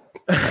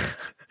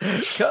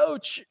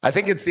 Coach. I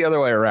think it's the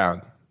other way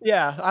around.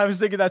 Yeah, I was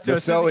thinking that too.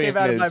 The sowing came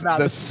out of my mouth.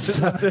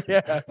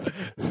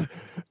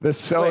 The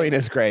sowing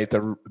is great.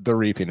 The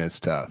reaping is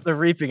tough. The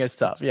reaping is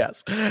tough.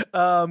 Yes.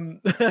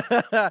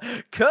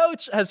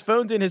 Coach has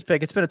phoned in his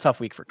pick. It's been a tough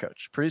week for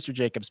Coach. Producer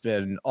Jacob's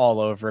been all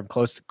over him,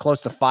 close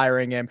to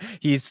firing him.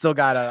 He's still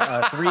got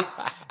a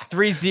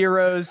three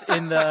zeros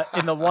in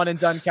the one and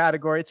done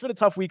category. It's been a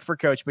tough week for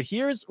Coach, but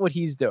here's what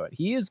he's doing.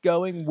 He is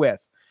going with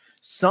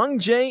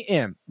Sungjae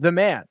Im, the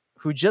man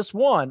who just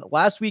won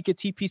last week at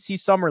TPC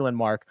Summerlin,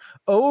 Mark,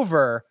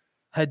 over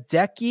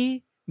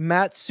Hideki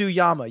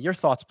Matsuyama. Your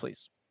thoughts,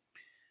 please.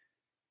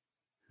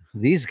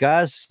 These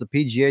guys, the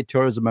PGA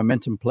Tour is a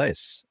momentum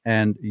place.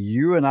 And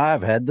you and I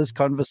have had this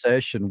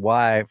conversation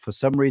why, for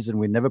some reason,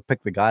 we never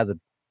picked the guy that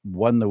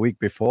won the week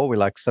before. We're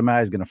like, somehow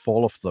he's going to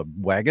fall off the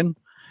wagon.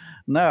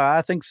 No,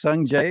 I think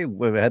Sungjae,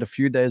 we've had a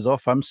few days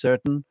off, I'm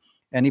certain.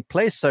 And he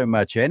plays so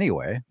much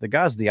anyway. The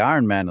guy's the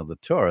Iron Man of the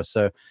tour.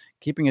 So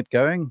keeping it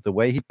going, the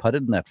way he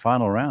putted in that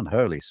final round,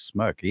 holy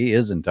smoke, he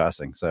is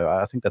enticing. So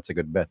I think that's a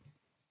good bet.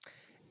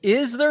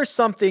 Is there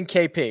something,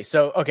 KP?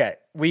 So, okay,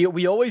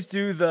 we always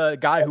do the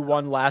guy who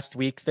won last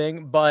week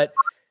thing, but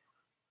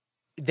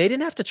they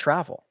didn't have to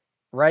travel,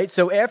 right?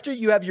 So after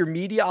you have your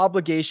media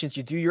obligations,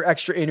 you do your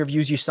extra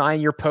interviews, you sign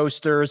your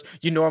posters,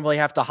 you normally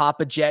have to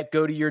hop a jet,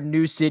 go to your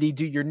new city,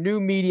 do your new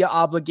media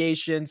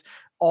obligations,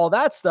 all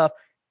that stuff.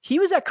 He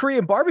was at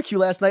Korean barbecue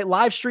last night,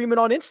 live streaming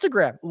on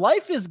Instagram.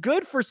 Life is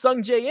good for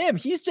Sung J M.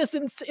 He's just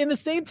in the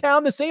same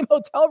town, the same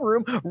hotel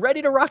room,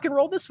 ready to rock and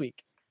roll this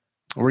week.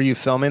 Were you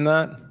filming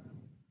that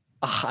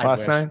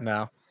last night?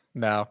 No.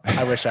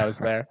 I wish I was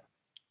there.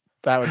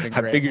 That would be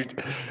great.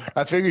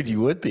 I figured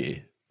you would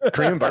be.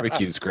 Korean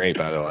barbecue is great,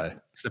 by the way.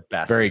 It's the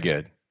best. Very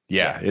good.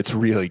 Yeah, it's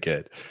really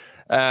good.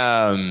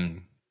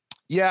 I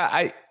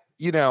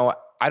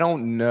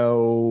don't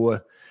know.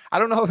 I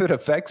don't know if it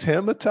affects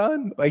him a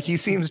ton. Like, he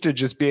seems to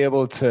just be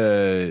able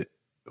to,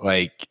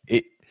 like,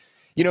 it.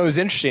 It was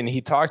interesting.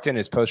 He talked in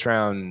his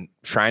post-round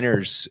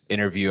Shriners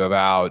interview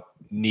about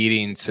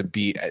needing to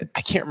be,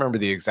 I can't remember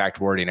the exact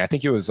wording. I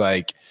think it was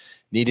like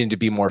needing to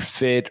be more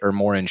fit or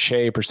more in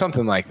shape or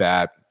something like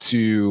that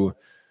to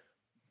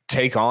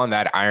take on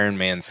that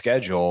Ironman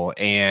schedule.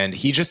 And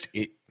he just,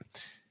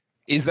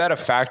 is that a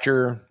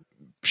factor?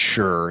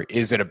 Sure.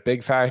 Is it a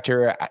big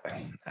factor?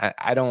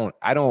 I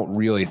don't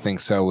really think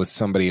so with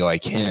somebody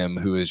like him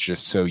who is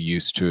just so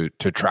used to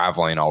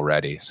traveling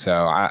already.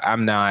 So I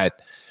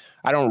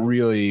don't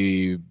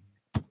really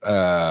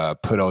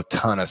put a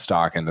ton of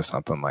stock into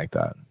something like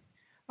that.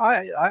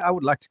 I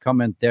would like to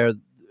comment there,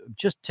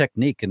 just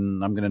technique,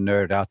 and I'm going to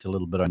nerd out a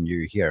little bit on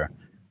you here.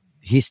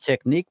 His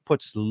technique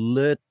puts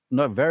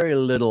very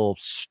little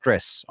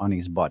stress on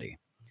his body,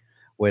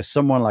 where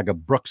someone like a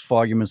Brooks, for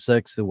argument's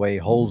sake, the way he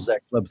holds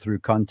that club through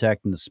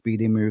contact and the speed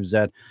he moves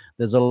at,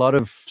 there's a lot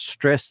of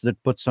stress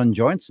that puts on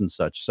joints and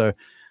such. So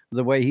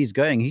the way he's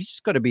going, he's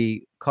just got to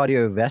be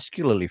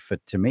cardiovascularly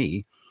fit to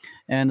me.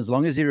 And as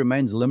long as he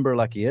remains limber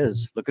like he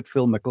is, look at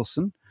Phil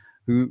Mickelson,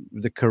 who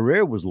the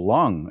career was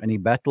long, and he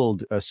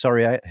battled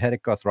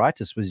psoriatic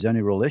arthritis was his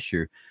only real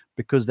issue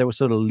because they were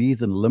sort of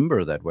lithe and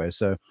limber that way.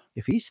 So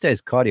if he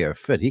stays cardio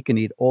fit, he can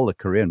eat all the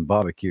Korean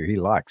barbecue he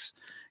likes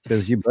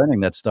because you're burning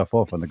that stuff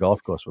off on the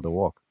golf course with a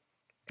walk.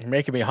 You're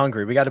making me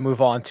hungry. We got to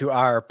move on to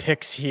our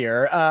picks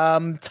here.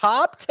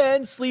 Top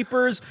 10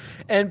 sleepers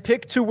and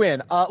pick to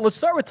win. Let's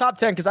start with top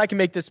 10 because I can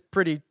make this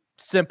pretty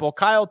simple.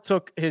 Kyle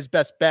took his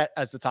best bet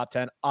as the top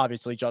 10,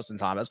 obviously Justin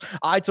Thomas.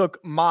 I took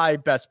my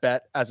best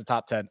bet as a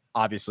top 10,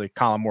 obviously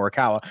Colin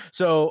Morikawa.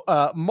 So,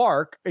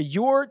 Mark,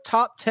 your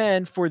top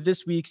 10 for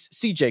this week's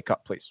CJ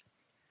Cup, please.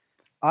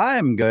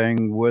 I'm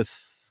going with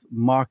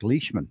Mark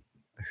Leishman,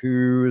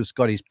 who's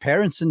got his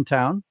parents in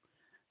town,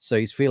 so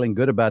he's feeling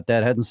good about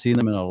that. Hadn't seen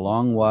them in a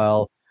long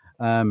while.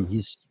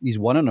 He's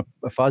won on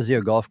a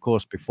Fazio golf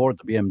course before at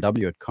the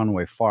BMW at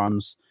Conway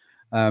Farms.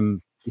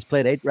 He's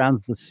played 8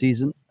 rounds this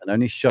season and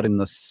only shot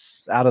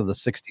out of the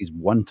 60s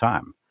one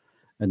time,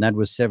 and that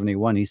was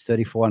 71. He's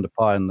 34 under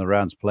par in the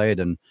rounds played,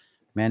 and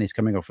man, he's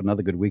coming off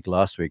another good week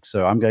last week.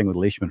 So I'm going with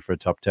Leishman for a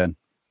top 10.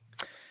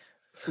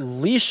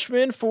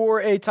 Leishman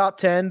for a top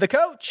 10. The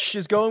coach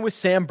is going with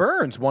Sam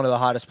Burns, one of the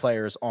hottest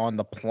players on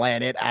the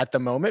planet at the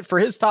moment. For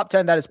his top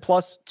 10, that is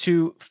plus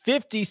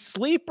 250.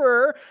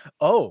 Sleeper.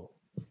 Oh,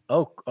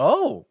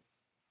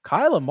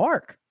 Kyle and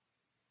Mark.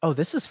 Oh,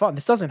 this is fun.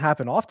 This doesn't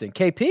happen often.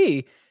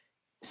 KP,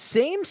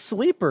 same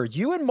sleeper.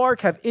 You and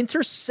Mark have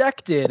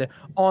intersected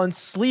on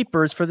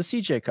sleepers for the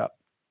CJ Cup.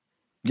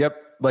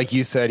 Yep. Like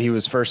you said, he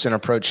was first in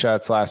approach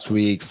shots last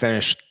week,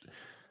 finished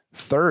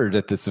third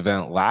at this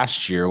event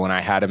last year when I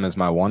had him as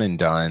my one and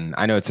done.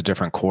 I know it's a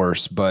different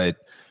course, but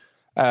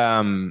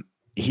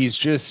he's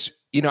just,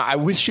 I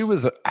wish he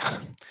was,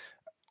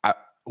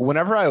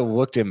 whenever I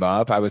looked him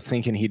up, I was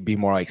thinking he'd be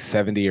more like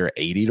 70 or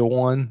 80 to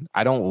 1.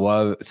 I don't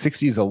love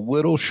 60 is a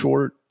little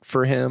short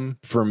for him,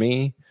 for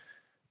me,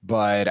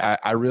 but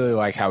I really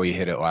like how he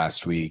hit it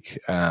last week.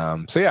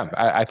 So yeah,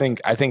 I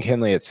think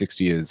Henley at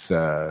 60 is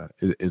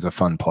a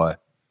fun play.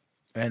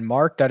 And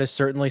Mark, that is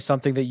certainly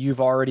something that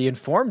you've already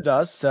informed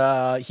us.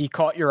 He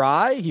caught your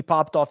eye, he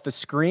popped off the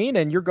screen,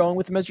 and you're going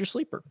with him as your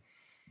sleeper.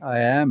 I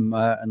am,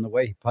 and the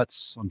way he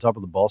putts on top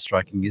of the ball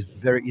striking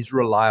he's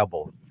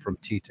reliable from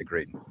tee to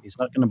green. He's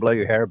not going to blow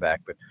your hair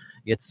back, but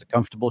he hits the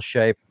comfortable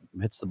shape,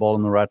 hits the ball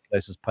in the right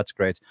places, putts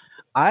great.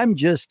 I'm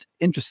just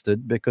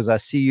interested because I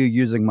see you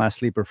using my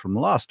sleeper from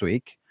last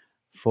week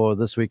for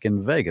this week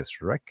in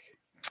Vegas, Rick.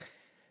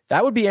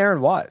 That would be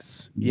Aaron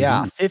Wise.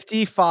 Yeah,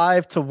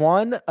 55 to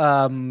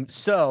 1.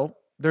 So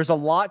there's a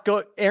lot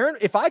Aaron,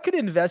 if I could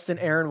invest in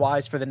Aaron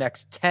Wise for the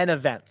next 10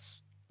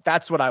 events,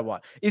 that's what I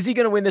want. Is he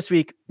going to win this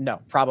week?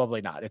 No, probably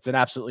not. It's an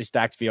absolutely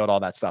stacked field, all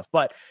that stuff.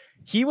 But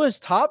he was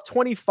top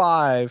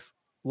 25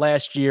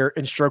 last year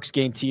in strokes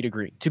gained tee to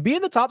green. To be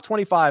in the top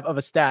 25 of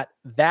a stat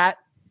that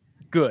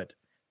good,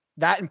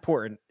 that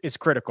important, is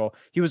critical.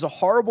 He was a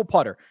horrible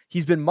putter.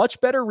 He's been much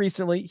better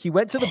recently. He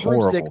went to the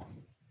broomstick.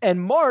 And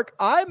Mark,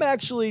 I'm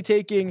actually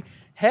taking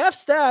half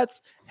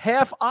stats,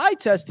 half eye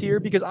test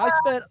here because I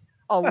spent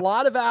a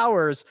lot of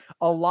hours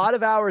at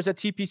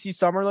TPC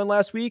Summerlin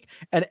last week.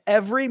 And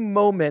every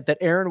moment that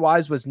Aaron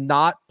Wise was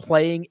not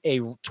playing a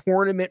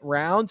tournament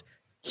round,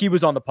 he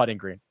was on the putting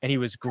green and he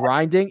was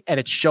grinding, and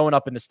it's showing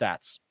up in the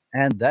stats.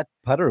 And that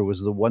putter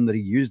was the one that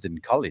he used in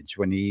college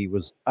when he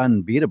was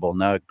unbeatable.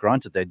 Now,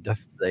 granted,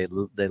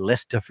 they're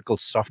less difficult,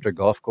 softer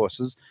golf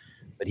courses,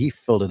 but he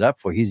filled it up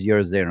for his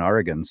years there in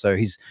Oregon. So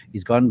he's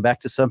gone back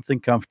to something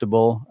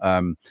comfortable.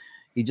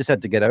 He just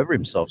had to get over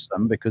himself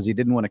some because he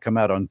didn't want to come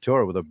out on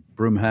tour with a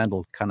broom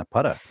handle kind of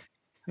putter.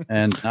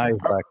 And now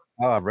he's like,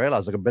 oh, I've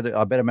realized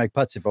I better make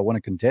putts if I want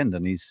to contend.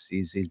 And he's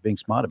being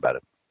smart about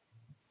it.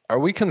 Are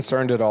we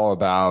concerned at all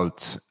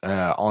about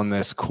on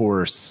this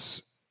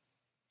course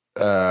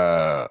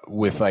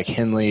with like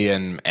Henley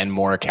and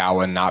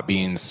Morikawa not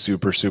being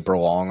super, super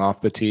long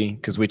off the tee?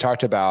 Because we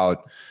talked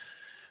about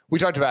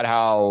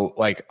how,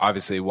 like,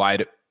 obviously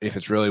wide, if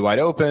it's really wide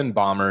open,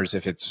 bombers,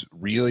 if it's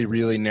really,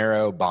 really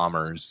narrow,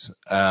 bombers.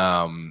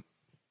 And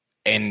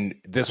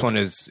this one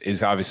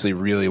is obviously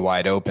really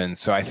wide open.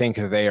 So I think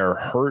they are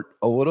hurt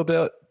a little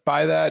bit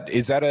by that.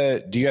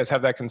 Do you guys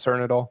have that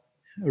concern at all?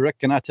 Rick,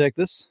 can I take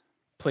this?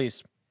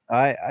 Please.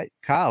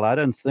 Kyle, I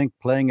don't think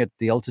playing at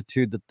the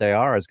altitude that they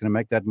are is going to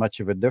make that much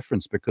of a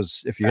difference,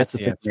 because if you hit the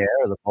thing in the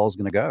air, the ball's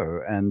going to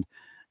go. And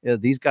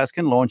these guys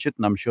can launch it,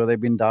 and I'm sure they've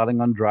been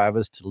dialing on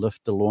drivers to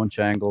lift the launch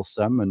angle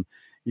some, and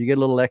you get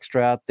a little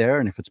extra out there.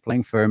 And if it's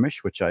playing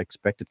firmish, which I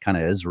expect it kind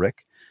of is,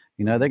 Rick,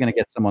 they're going to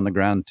get some on the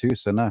ground too.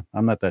 So no,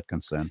 I'm not that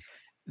concerned.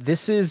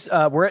 This is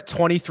we're at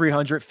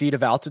 2,300 feet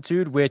of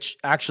altitude, which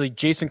actually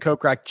Jason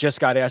Kokrak just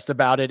got asked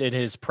about it in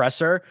his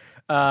presser.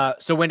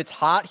 So when it's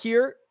hot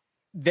here,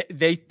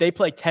 they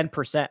play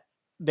 10%.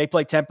 They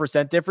play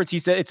 10% difference. He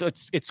said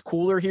it's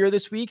cooler here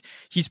this week.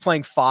 He's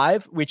playing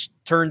 5, which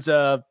turns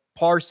a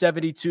par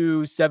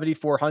 72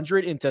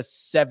 7,400 into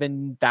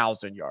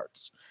 7,000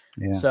 yards.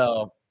 Yeah.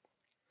 So,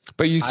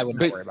 but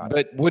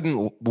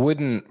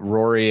wouldn't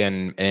Rory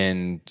and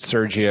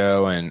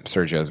Sergio, and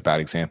Sergio's a bad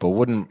example,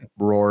 wouldn't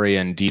Rory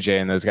and DJ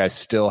and those guys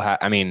still have?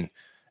 I mean,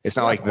 it's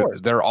not like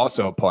they're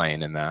also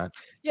playing in that.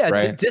 Yeah,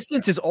 right?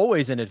 Distance is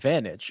always an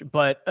advantage,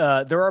 but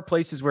there are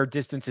places where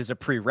distance is a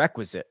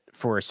prerequisite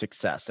for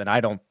success, and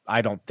I don't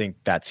think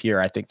that's here.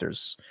 I think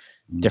there's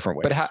different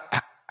ways.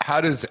 But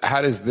how does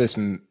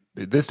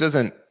this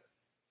doesn't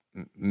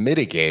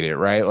mitigate it,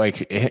 right?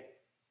 Like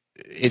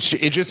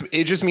it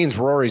just means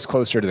Rory's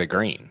closer to the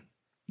green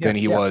than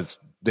he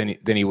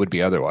would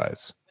be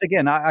otherwise.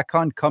 Again, I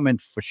can't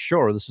comment for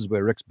sure. This is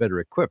where Rick's better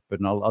equipped, but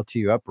I'll tee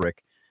you up,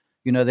 Rick.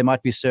 There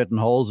might be certain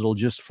holes that'll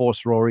just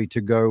force Rory to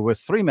go with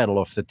 3 metal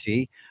off the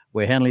tee,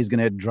 where Henley's going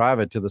to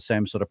drive it to the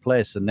same sort of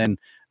place. And then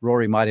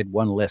Rory might hit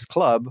one less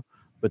club,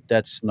 but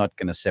that's not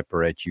going to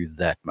separate you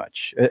that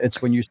much.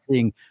 It's when you're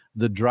seeing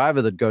the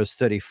driver that goes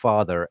 30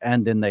 farther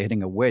and then they're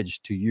hitting a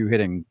wedge to you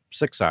hitting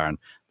 6-iron.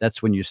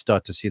 That's when you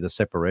start to see the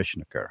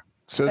separation occur.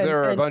 So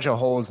there are a bunch of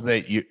holes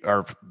that you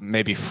are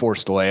maybe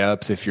forced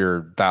layups if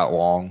you're that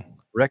long.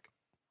 Rick?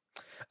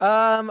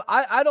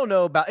 I don't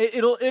know about it.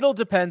 It'll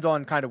depend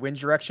on kind of wind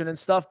direction and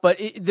stuff, but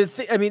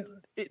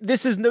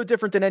this is no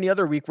different than any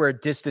other week where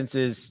distance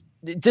is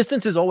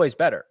always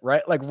better,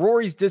 right? Like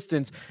Rory's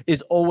distance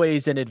is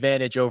always an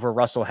advantage over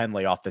Russell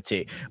Henley off the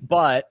tee,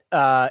 but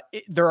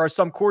there are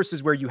some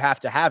courses where you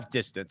have to have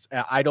distance.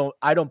 I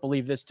don't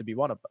believe this to be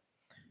one of them.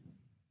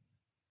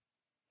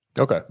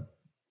 Okay.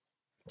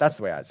 That's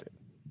the way I see it.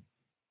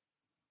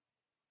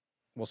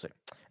 We'll see.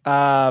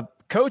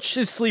 Coach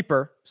is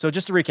sleeper. So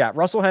just to recap,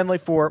 Russell Henley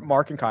for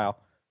Mark and Kyle.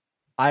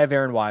 I have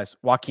Aaron Wise.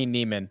 Joaquin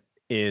Niemann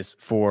is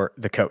for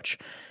the coach.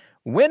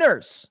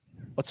 Winners.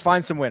 Let's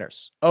find some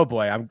winners. Oh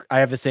boy, I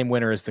have the same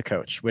winner as the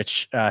coach,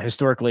 which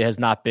historically has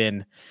not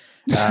been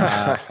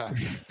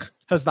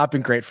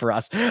great for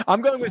us.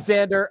 I'm going with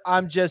Xander.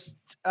 I'm just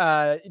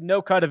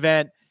no cut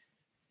event.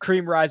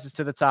 Cream rises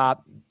to the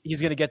top. He's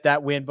going to get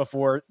that win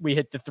before we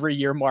hit the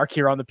 3-year mark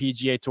here on the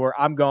PGA Tour.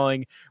 I'm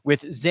going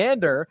with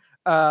Xander.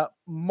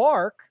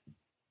 Mark.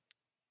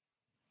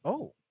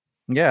 Oh,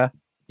 yeah.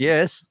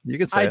 Yes, you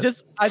can say I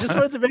just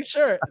wanted to make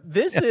sure.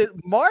 This is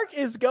Mark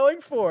is going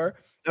for.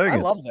 I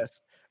love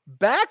this.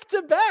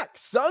 Back-to-back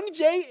Sung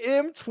Jae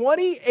Im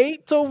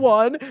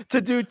 28-1 to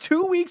do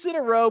 2 weeks in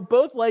a row,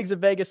 both legs of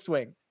Vegas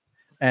swing.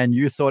 And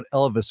you thought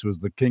Elvis was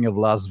the king of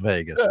Las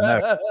Vegas. No,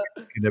 it's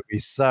going to be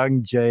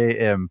Sung Jae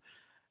Im.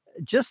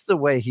 Just the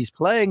way he's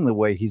playing, the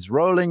way he's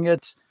rolling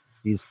it,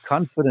 he's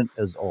confident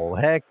as all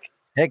heck.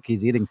 Heck,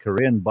 he's eating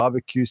Korean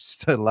barbecue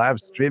to live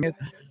stream it.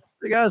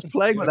 The guy's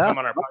playing without. Come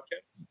on our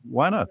podcast?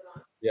 Why not?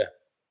 Yeah.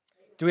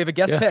 Do we have a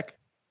guest pick?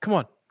 Come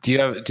on. Do you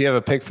have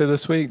a pick for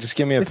this week? Just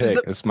give me a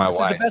pick. This is my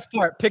wife. Is the best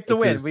part. Pick to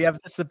win.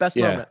 It's the best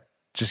moment.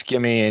 Just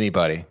give me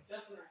anybody.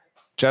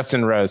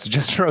 Justin Rose.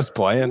 Justin Rose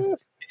playing?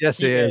 Yes,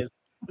 he is.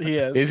 He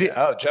is. Is he?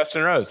 Oh,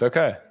 Justin Rose.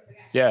 Okay.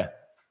 Yeah.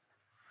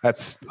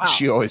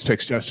 She always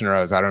picks Justin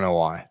Rose. I don't know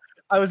why.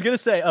 I was going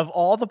to say, of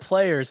all the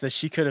players that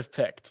she could have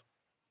picked,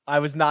 I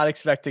was not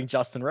expecting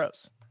Justin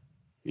Rose.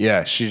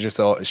 Yeah, she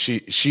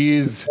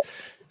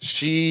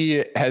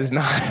has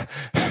not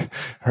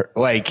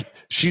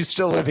she's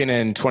still living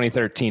in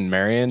 2013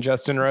 Marion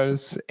Justin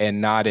Rose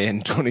and not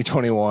in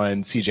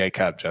 2021 CJ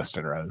Cup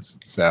Justin Rose.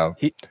 So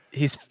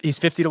he's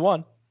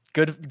 50-1.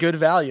 Good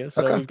value.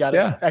 So we've got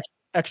an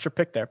extra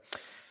pick there.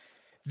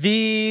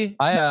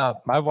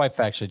 My wife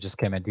actually just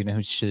came in. Do you know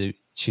who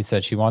she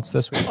said she wants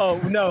this week? Oh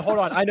no, hold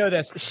on. I know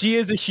this. She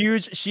has a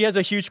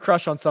huge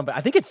crush on somebody.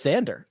 I think it's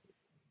Xander.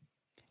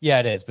 Yeah,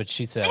 it is. But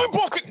she said,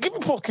 give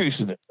me 4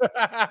 cases.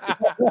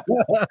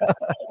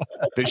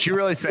 Did she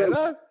really say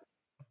that?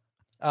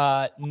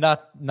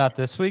 Not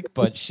this week,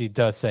 but she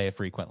does say it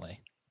frequently.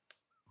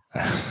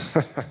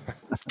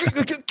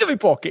 Give me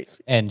 4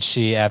 cases. And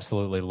she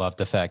absolutely loved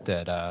the fact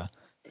that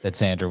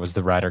Xander was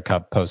the Ryder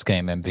Cup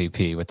post-game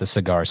MVP with the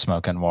cigar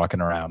smoking, walking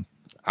around.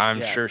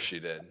 I'm sure she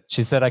did.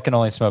 She said, I can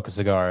only smoke a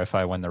cigar if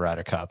I win the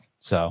Ryder Cup.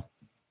 So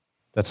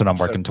that's what I'm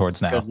working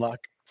towards now. Good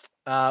luck.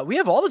 We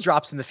have all the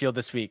drops in the field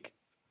this week.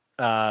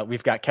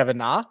 We've got Kevin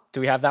Na.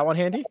 Do we have that one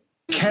handy?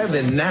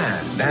 Kevin Na.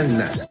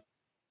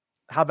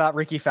 How about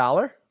Ricky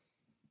Fowler?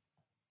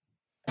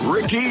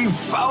 Ricky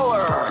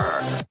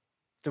Fowler.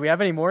 Do we have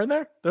any more in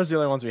there? Those are the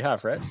only ones we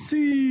have, right?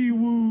 See,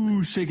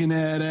 woo, shaking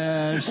that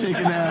ass,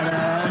 shaking that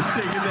ass,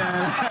 shaking that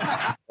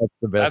ass. That's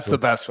the best. That's the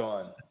best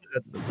one.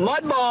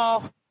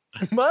 Mudball.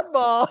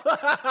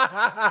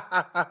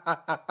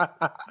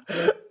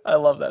 I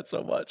love that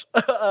so much.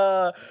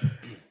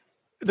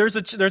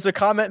 There's a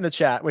comment in the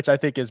chat which I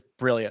think is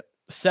brilliant.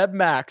 Seb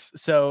Max.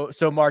 So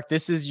Mark,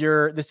 this is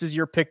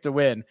your pick to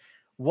win.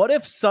 What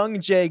if Sung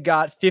Jae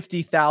got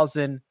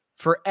 50,000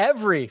 for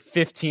every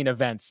 15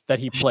 events that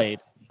he played?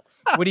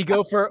 Would he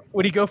go for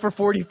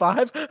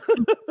 45?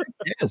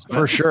 Yes,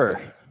 For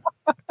sure.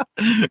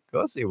 Of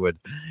course he would.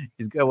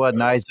 He's got what?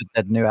 Now he's with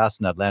that new house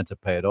in Atlanta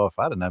paid off.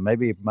 I don't know.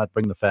 Maybe he might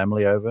bring the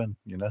family over and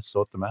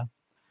sort them out.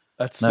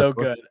 That's so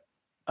good.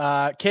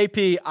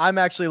 KP, I'm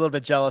actually a little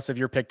bit jealous of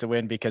your pick to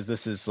win because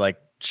this is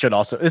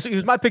he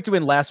was my pick to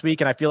win last week,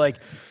 and I feel like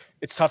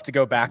it's tough to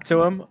go back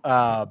to him.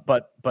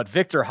 But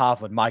Viktor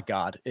Hovland, my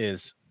God,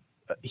 he's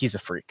a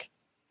freak.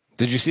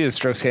 Did you see his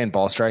strokes gained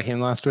ball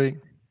striking last week?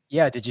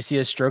 Yeah. Did you see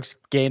his strokes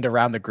gained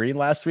around the green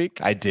last week?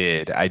 I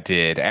did.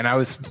 And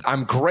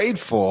I'm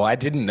grateful. I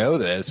didn't know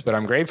this, but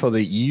I'm grateful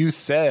that you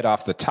said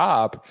off the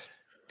top,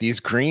 these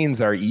greens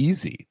are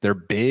easy. They're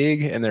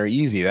big and they're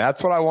easy.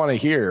 That's what I want to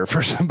hear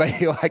for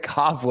somebody like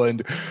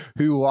Hovland,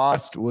 who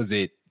lost, was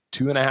it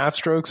 2.5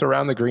 strokes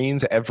around the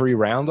greens every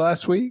round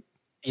last week?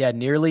 Yeah,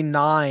 nearly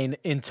 9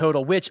 in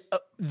total, which how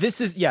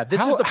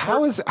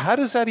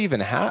does that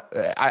even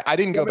happen? I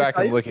didn't go back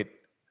and look at,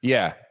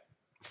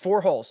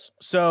 4 holes.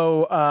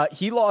 So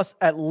he lost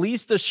at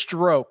least a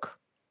stroke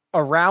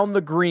around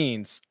the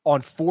greens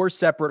on 4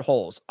 separate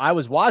holes. I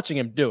was watching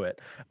him do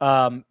it.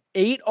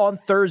 8 on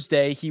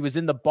Thursday, he was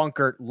in the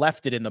bunker,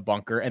 left it in the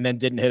bunker, and then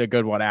didn't hit a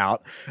good one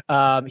out.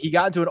 He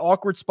got into an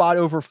awkward spot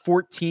over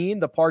 14,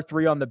 the par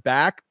 3 on the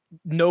back.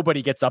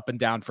 Nobody gets up and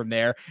down from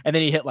there. And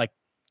then he hit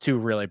 2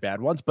 really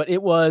bad ones. But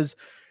it was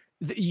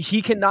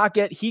he cannot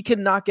get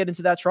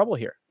into that trouble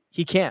here.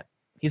 He can't.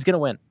 He's gonna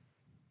win.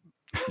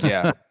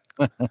 Yeah.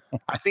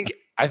 I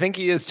think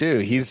he is too.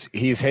 He's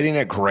hitting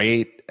it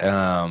great. He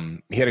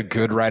had a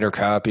good Ryder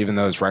Cup, even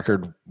though his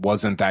record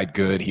wasn't that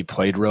good. He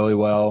played really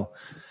well.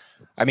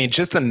 I mean,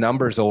 just the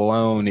numbers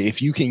alone,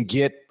 if you can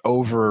get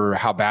over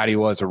how bad he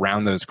was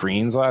around those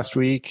greens last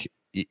week,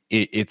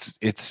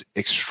 it's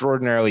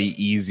extraordinarily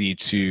easy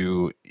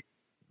to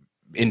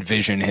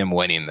envision him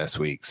winning this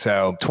week.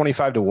 So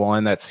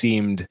 25-1, that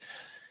seemed,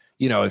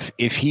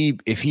 if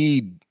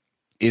he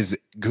is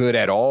good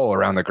at all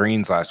around the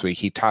greens last week,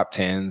 he top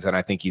 10s, and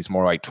I think he's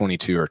more like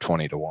 22 or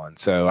 20-1.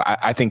 So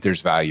I think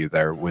there's value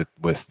there with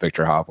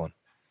Viktor Hovland.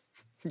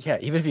 Yeah,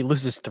 even if he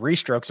loses 3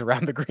 strokes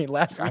around the green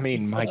last week. I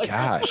mean, my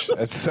gosh,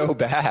 that's so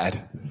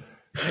bad.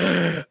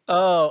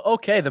 Oh,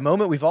 okay. The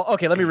moment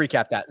okay, let me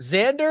recap that.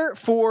 Xander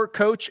for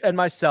Coach and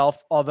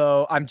myself,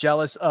 although I'm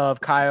jealous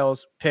of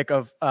Kyle's pick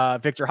of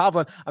Viktor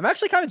Hovland. I'm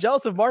actually kind of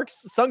jealous of Mark's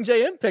Sung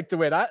Jae Im pick to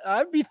win.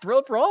 I'd be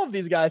thrilled for all of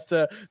these guys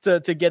to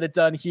get it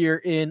done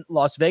here in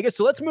Las Vegas.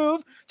 So let's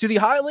move to the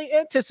highly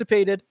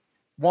anticipated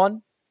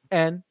one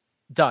and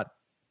done.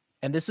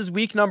 And this is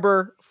week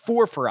number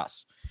 4 for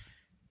us.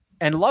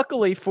 And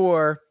luckily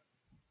for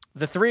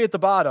the 3 at the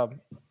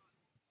bottom,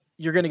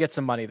 you're going to get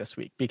some money this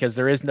week because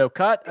there is no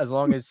cut. As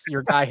long as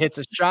your guy hits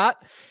a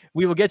shot,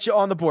 we will get you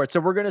on the board.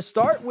 So we're going to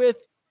start with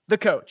the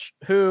coach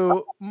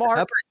who,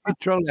 Mark.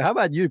 How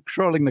about you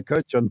trolling the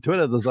coach on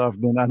Twitter this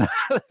afternoon? I know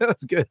that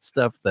was good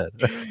stuff there.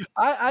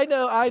 I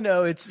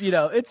know.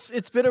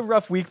 It's been a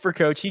rough week for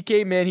Coach. He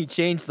came in, he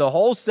changed the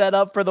whole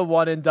setup for the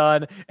one and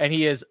done, and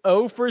he is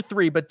 0 for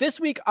 3. But this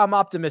week, I'm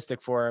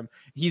optimistic for him.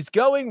 He's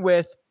going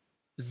with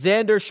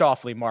Xander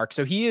Schauffele, Mark.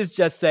 So he is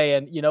just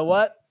saying, you know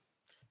what?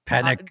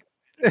 Panic.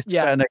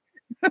 Panic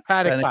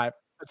Panic time.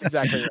 That's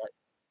exactly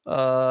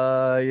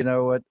right. You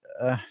know what?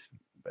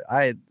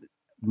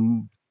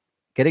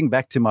 Getting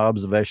back to my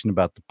observation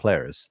about the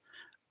players,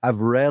 I've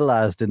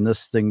realized in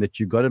this thing that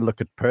you got to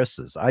look at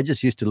purses. I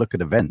just used to look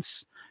at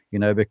events,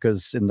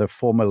 because in the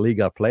former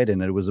league I played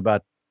in, it was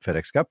about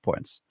FedEx Cup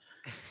points.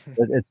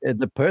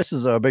 The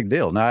purses are a big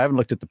deal. Now, I haven't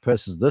looked at the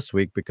purses this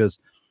week because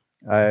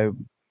I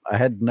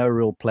had no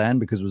real plan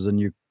because it was a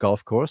new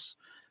golf course.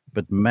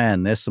 But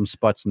man, there's some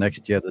spots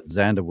next year that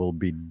Xander will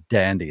be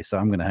dandy. So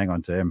I'm going to hang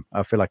on to him.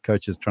 I feel like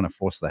coach is trying to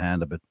force the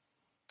hand a bit.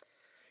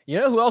 You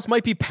know who else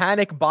might be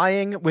panic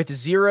buying with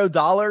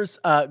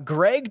 $0?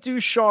 Greg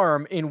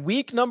Ducharme in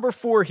week number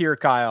 4 here,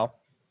 Kyle,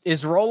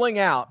 is rolling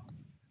out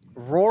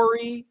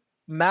Rory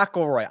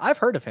McIlroy. I've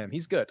heard of him.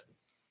 He's good.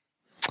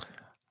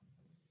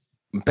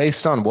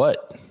 Based on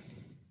what?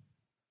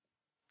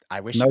 I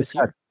wish he was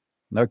here.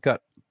 No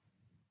cut.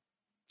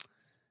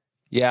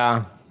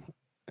 Yeah.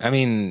 I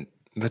mean,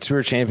 the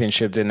Tour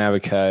Championship didn't have a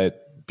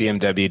cut.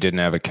 BMW didn't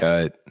have a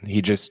cut.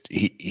 He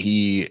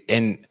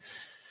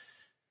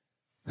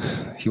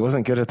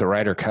wasn't good at the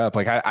Ryder Cup.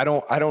 Like I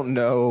don't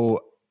know.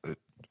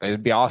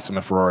 It'd be awesome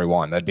if Rory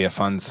won. That'd be a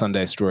fun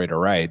Sunday story to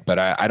write. But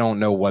I don't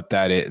know what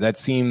that is. That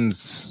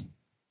seems.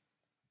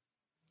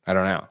 I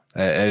don't know.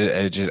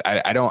 I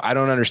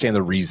don't understand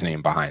the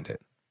reasoning behind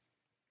it.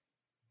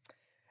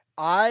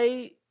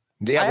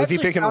 Was he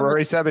picking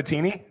Rory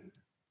Sabatini?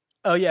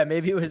 Oh yeah,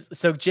 maybe it was.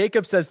 So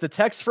Jacob says the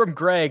text from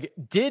Greg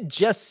did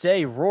just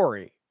say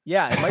Rory.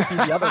 Yeah, it might be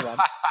the other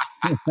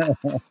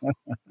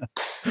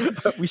one.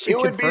 We should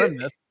confirm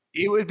this.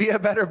 It would be a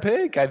better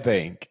pick, I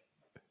think.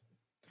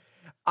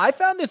 I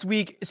found this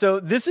week, so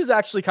this is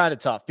actually kind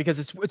of tough because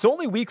it's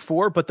only week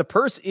 4, but the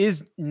purse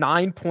is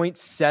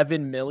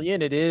 9.7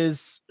 million. It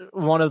is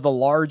one of the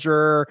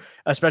larger,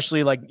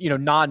 especially like,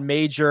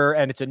 non-major,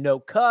 and it's a no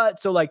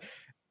cut. So like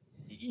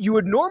you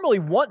would normally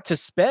want to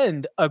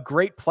spend a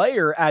great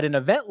player at an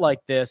event like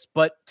this,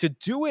 but to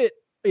do it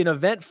in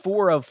event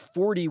 4 of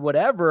 40,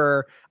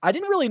 whatever, I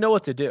didn't really know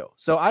what to do.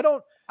 So I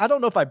don't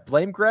know if I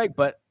blame Greg,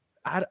 but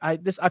I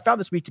found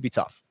this week to be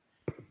tough.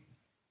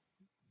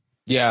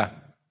 Yeah.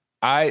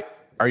 Are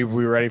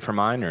we ready for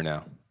mine or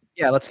no?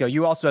 Yeah, let's go.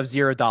 You also have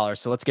 $0,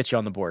 so let's get you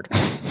on the board.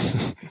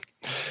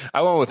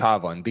 I went with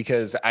Hovland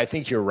because I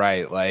think you're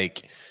right.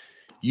 Like,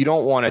 you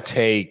don't want to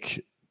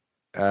take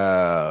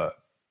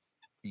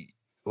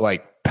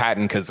like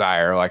Patton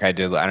Kazire, like I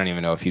did. I don't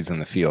even know if he's in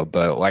the field,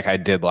 but like I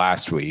did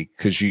last week,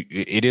 because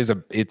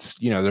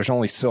there's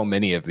only so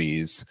many of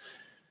these.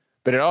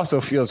 But it also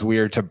feels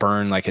weird to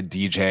burn like a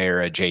DJ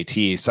or a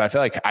JT. So I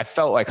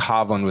felt like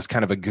Hovland was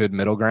kind of a good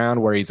middle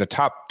ground where he's a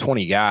top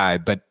 20 guy,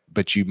 but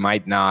you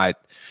might not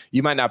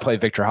play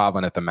Victor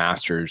Hovland at the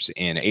Masters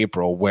in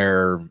April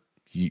where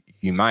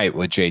you might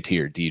with JT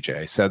or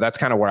DJ. So that's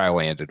kind of where I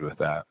landed with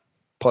that.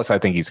 Plus, I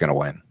think he's going to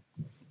win.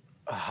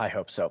 I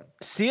hope so.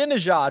 Sia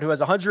Nejad, who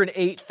has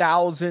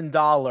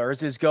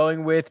 $108,000, is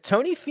going with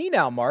Tony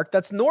Finau, Mark.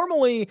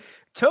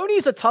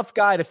 Tony's a tough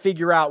guy to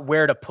figure out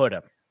where to put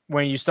him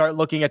when you start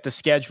looking at the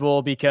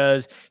schedule,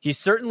 because he's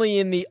certainly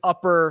in the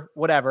upper,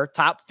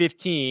 top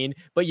 15,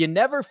 but you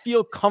never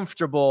feel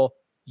comfortable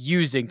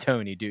using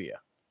Tony, do you?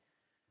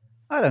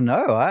 I don't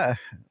know.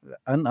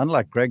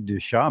 Unlike Greg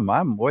Ducharme,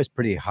 I'm always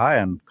pretty high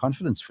on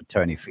confidence for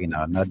Tony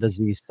Finau. Now, does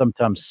he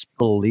sometimes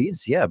spill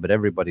leads? Yeah, but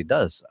everybody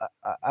does.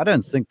 I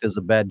don't think there's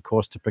a bad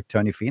course to pick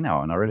Tony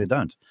Finau, and I really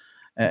don't.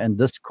 And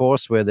this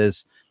course where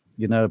there's,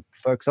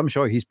 folks, I'm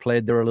sure he's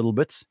played there a little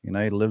bit. He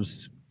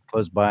lives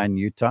close by in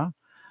Utah.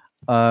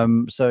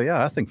 So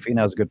yeah, I think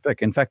Finau's a good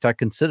pick. In fact, I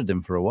considered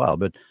him for a while,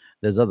 but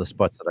there's other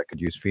spots that I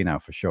could use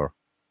Finau for sure.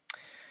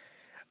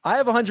 I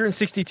have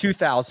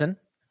 162,000,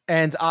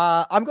 and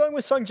I'm going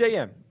with Sung Jae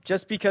Im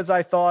just because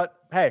I thought,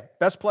 hey,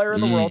 best player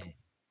in the world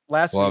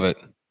last week. Love it.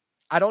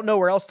 I don't know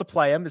where else to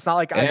play him. It's not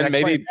like I can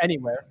play him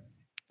anywhere.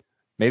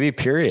 Maybe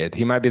period.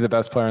 He might be the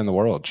best player in the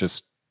world.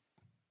 Just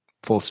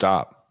full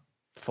stop.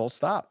 Full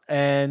stop.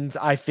 And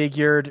I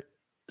figured,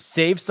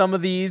 save some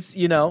of these,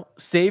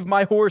 save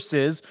my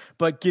horses,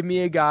 but give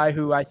me a guy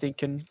who I think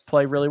can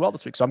play really well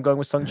this week. So I'm going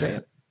with Sung Jae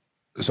Im.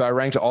 So I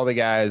ranked all the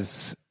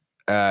guys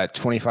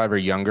 25 or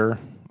younger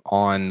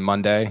on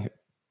Monday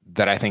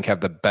that I think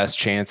have the best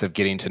chance of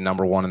getting to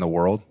number 1 in the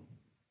world.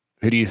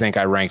 Who do you think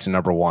I ranked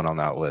number 1 on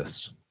that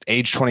list?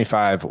 Age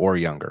 25 or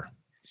younger?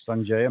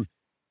 Sung Jae Im.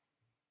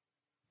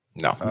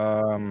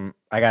 No.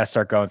 I got to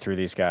start going through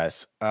these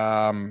guys.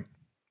 Morikawa.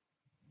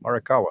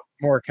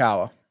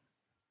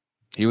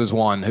 He was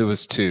 1. Who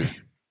was 2?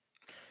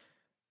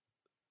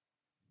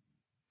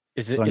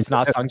 It's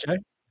not Sungjae?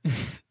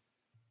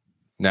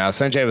 No,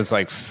 Sungjae was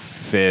like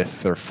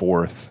 5th or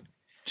 4th.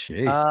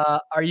 Gee.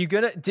 Are you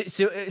gonna?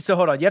 So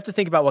hold on. You have to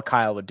think about what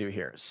Kyle would do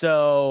here.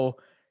 So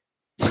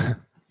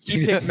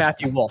he picked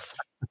Matthew Wolff.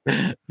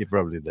 He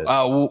probably did.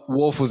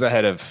 Wolff was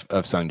ahead of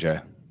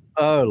Sungjae.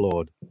 Oh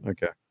Lord.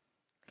 Okay.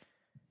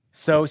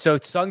 So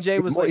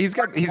Sungjae was he's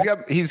got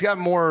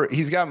more.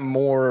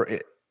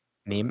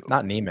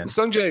 Not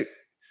Neiman.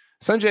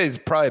 Sungjae is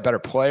probably a better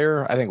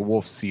player. I think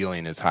Wolff's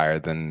ceiling is higher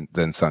than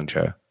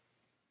Sungjae.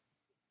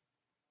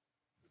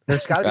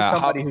 There's got to be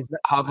somebody who's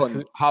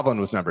Hovland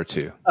was number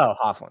 2. Oh,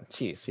 Hovland.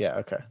 Jeez. Yeah.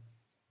 Okay.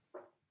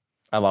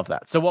 I love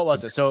that. So what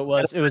was it? So it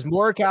was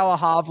Morikawa,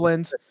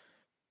 Hovland.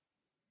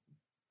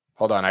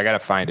 Hold on, I gotta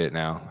find it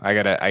now.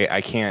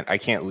 I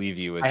can't leave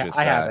you with just.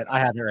 I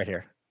have it right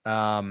here.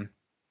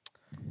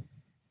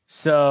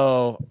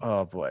 So,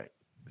 oh boy.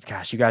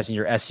 Gosh, you guys in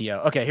your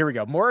SEO. Okay, here we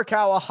go.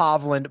 Morikawa,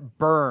 Hovland,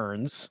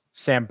 Burns,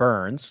 Sam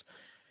Burns.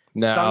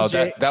 No,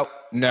 Sungjae-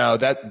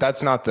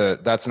 that's not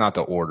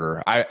the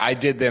order. I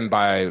did them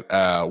by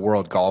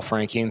world golf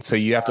ranking, so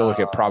you have to look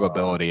at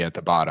probability at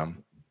the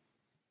bottom.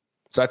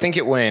 So I think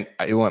it went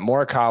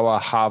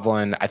Morikawa,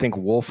 Hovland. I think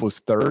Wolf was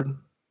third.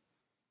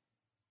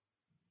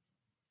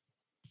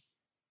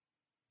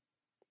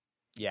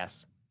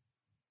 Yes.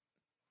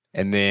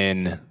 And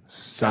then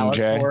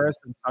Sungjae. Zalatoris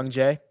and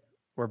Sungjae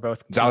were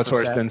both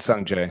Zalatoris, 2%. then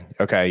Sungjae.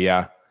 Okay,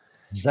 yeah.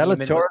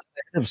 Zalatoris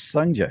ahead of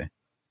Sungjae.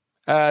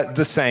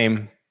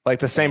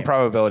 The same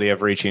probability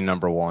of reaching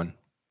number one.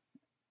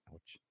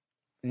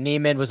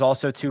 Neiman was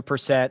also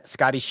 2%.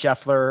 Scotty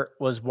Scheffler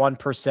was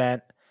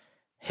 1%.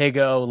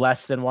 Higo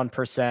less than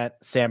 1%.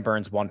 Sam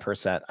Burns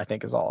 1%. I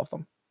think is all of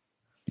them.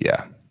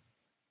 Yeah.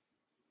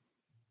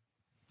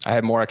 I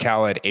had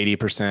Morikawa at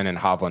 80% and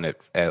Hovland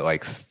at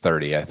like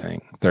 30, I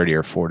think 30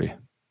 or 40.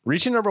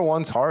 Reaching number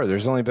one's hard.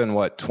 There's only been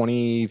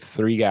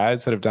 23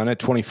 guys that have done it,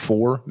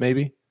 24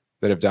 maybe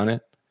that have done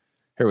it.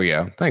 Here we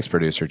go. Thanks,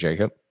 producer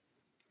Jacob.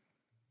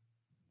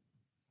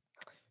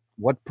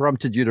 What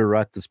prompted you to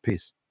write this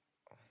piece?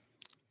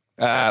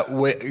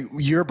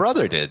 Your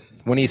brother did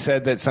when he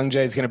said that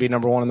Sungjae is going to be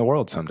number one in the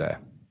world someday.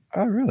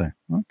 Oh, really?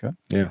 Okay.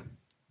 Yeah.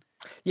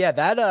 Yeah,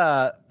 that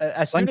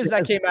as soon as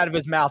that came out of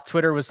his mouth,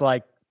 Twitter was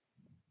like,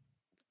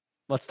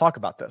 let's talk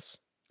about this.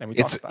 And we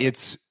talked about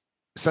it's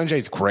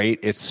Sungjae's great.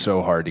 It's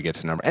so hard to get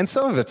to number, and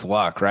some of it's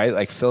luck, right?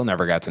 Like Phil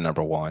never got to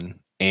number one,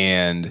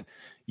 and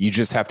you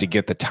just have to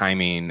get the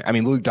timing. I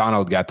mean, Luke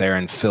Donald got there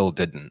and Phil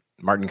didn't.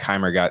 Martin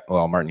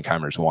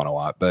Keimer's won a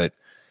lot, but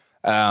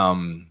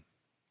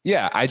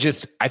yeah, I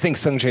think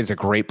Sungjae's a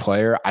great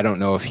player. I don't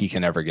know if he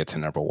can ever get to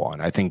number one.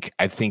 I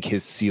think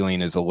his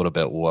ceiling is a little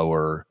bit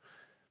lower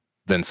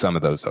than some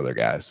of those other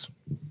guys.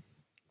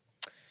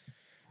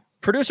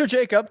 Producer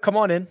Jacob, come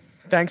on in.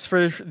 Thanks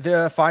for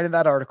finding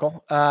that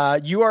article.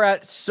 You are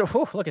at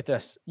look at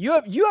this.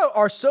 You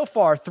are so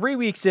far 3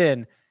 weeks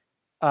in.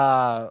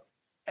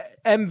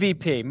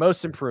 MVP,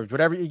 most improved,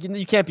 whatever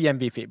you can't be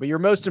MVP, but you're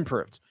most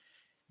improved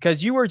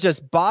because you were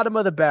just bottom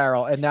of the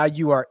barrel and now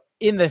you are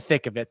in the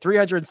thick of it.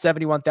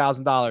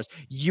 $371,000.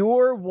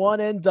 Your one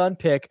and done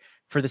pick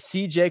for the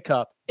CJ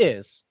Cup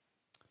is.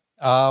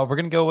 We're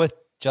gonna go with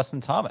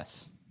Justin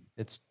Thomas.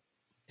 It's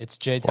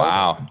Jay Tober,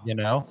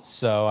 wow.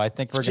 So I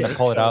think we're gonna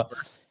pull it out.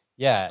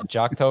 Yeah,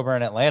 Jocktober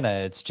in Atlanta.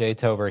 It's Jay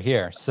Tober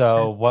here.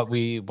 So what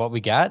we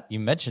got? You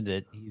mentioned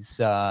it. He's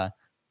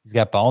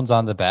got bones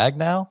on the bag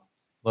now.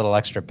 A little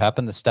extra pep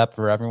in the step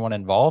for everyone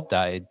involved.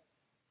 I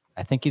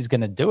think he's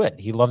going to do it.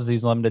 He loves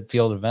these limited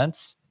field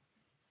events.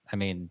 I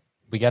mean,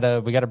 we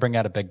gotta bring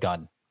out a big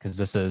gun because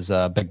this is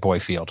a big boy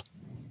field.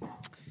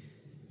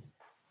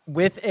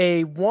 With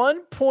a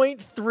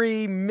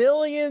 $1.3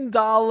 million.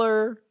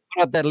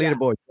 Put up that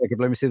leaderboard, Jacob.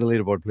 Let me see the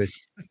leaderboard, please.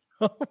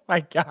 Oh my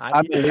God!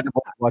 I'm a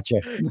leaderboard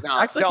watcher. No,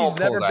 Actually, he's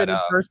never been in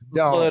person.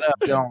 Don't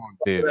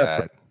do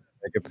that.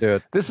 Jacob, do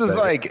it. This is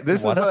like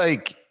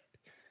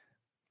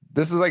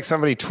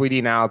somebody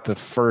tweeting out the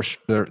first.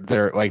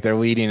 They're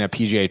leading a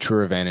PGA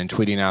Tour event and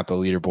tweeting out the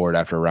leaderboard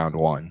after round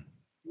one.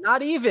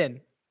 Not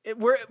even. If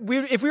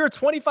we were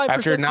 25%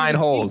 after 9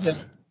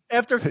 holes.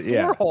 After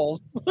 4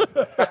 holes.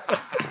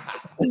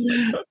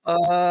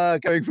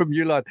 Coming from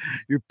you lot,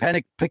 you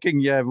panic picking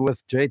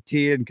with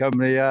JT and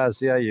company. Yeah,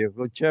 you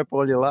will chirp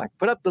all you like.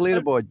 Put up the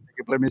leaderboard.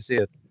 Let me see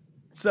it.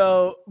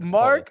 So,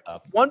 Mark,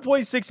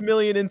 1.6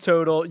 million in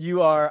total.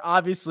 You are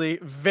obviously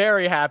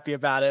very happy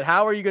about it.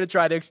 How are you going to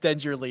try to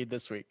extend your lead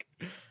this week?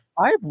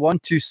 I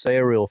want to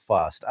say real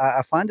fast.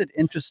 I find it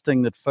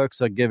interesting that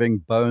folks are giving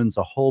Bones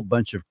a whole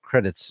bunch of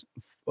credits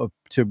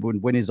to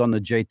when he's on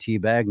the JT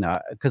bag now,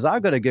 because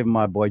I've got to give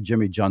my boy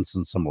Jimmy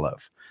Johnson some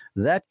love.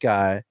 That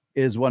guy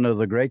is one of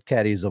the great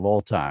caddies of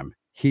all time.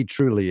 He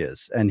truly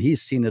is. And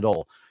he's seen it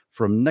all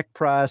from Nick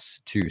Price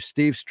to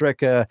Steve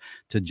Stricker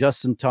to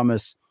Justin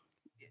Thomas.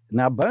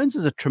 Now, Bones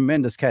is a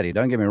tremendous caddy.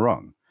 Don't get me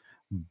wrong.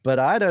 But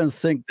I don't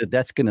think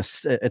that's going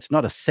to – it's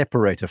not a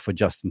separator for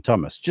Justin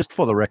Thomas, just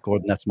for the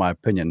record, and that's my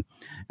opinion.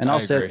 And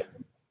I'll say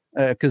 –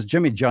 because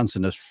Jimmy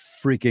Johnson is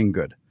freaking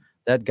good.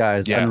 That guy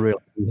is unreal.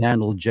 He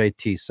handled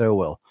JT so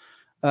well.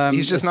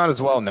 He's just not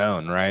as well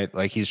known, right?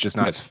 Like he's just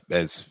not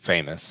as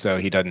famous. So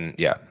he doesn't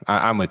 – yeah,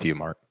 I'm with you,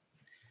 Mark.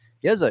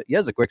 Here's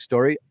a quick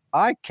story.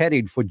 I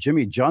caddied for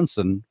Jimmy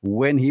Johnson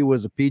when he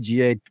was a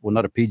PGA – well,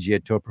 not a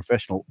PGA Tour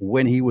professional,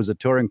 when he was a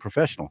touring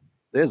professional.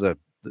 There's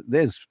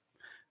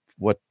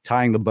what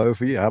tying the bow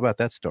for you. How about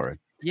that story?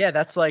 Yeah,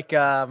 that's like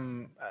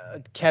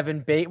Kevin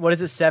Bate. What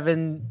is it?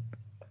 7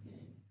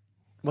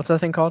 – what's that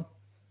thing called?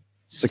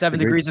 7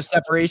 degrees of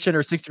separation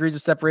or 6 degrees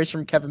of separation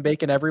from Kevin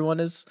Bacon. Everyone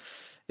is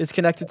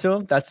connected to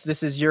him.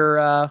 This is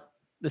your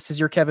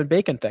Kevin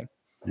Bacon thing.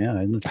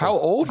 Yeah. How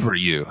old were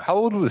you? How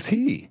old was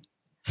he?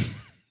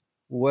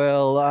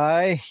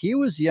 Well, he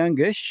was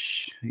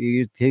youngish.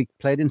 He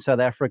played in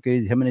South Africa.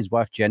 Him and his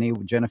wife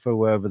Jennifer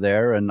were over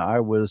there, and I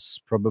was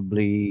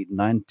probably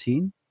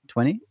 19,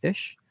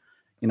 20-ish.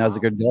 I was a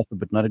good golfer,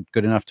 but not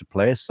good enough to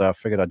play. So I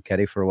figured I'd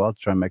caddy for a while to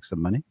try and make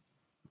some money.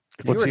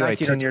 What's he, like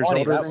 10 years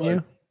older than you?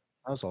 That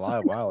was a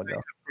while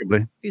ago.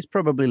 He's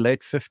probably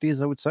late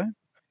 50s, I would say.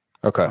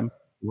 Okay.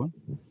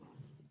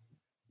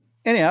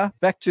 Anyhow,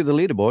 back to the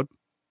leaderboard.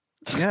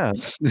 Yeah.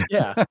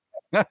 Yeah.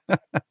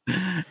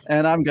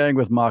 And I'm going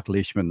with Mark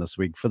Leishman this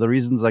week for the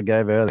reasons I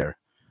gave earlier.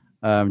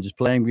 Just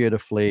playing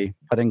beautifully,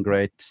 putting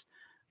great.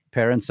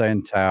 Parents are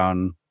in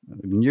town.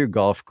 New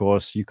golf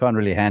course. You can't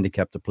really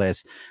handicap the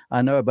place.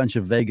 I know a bunch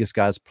of Vegas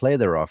guys play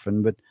there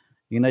often, but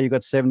you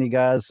got 70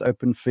 guys,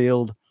 open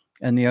field.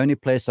 And the only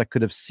place I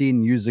could have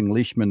seen using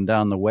Leishman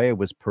down the way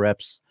was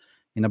perhaps,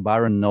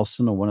 Byron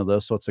Nelson or one of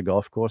those sorts of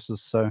golf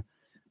courses. So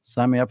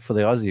sign me up for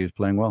the Aussie who's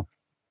playing well.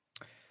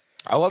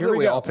 I love that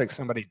we all pick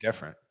somebody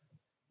different.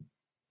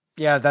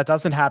 Yeah, that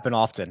doesn't happen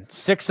often.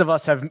 6 of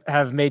us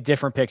have made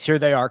different picks. Here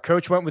they are.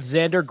 Coach went with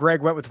Xander.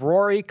 Greg went with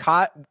Rory.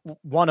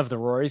 One of the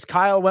Rorys.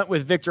 Kyle went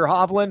with Victor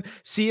Hovland.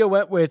 Sia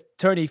went with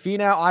Tony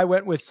Finau. I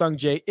went with Sung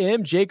Jae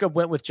Im. Jacob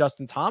went with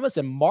Justin Thomas.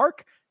 And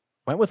Mark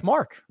went with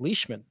Mark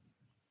Leishman.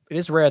 It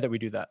is rare that we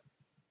do that.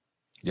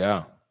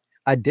 Yeah.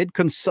 I did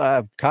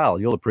consider, Kyle,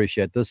 you'll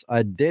appreciate this.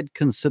 I did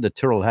consider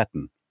Tyrrell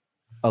Hatton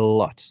a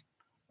lot.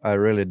 I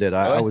really did.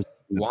 I was.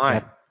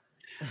 Why?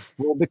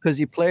 Well, because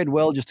he played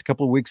well just a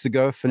couple of weeks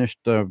ago, finished,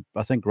 I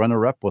think,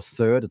 runner-up or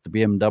third at the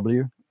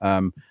BMW.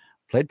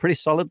 Played pretty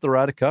solid at the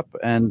Ryder Cup,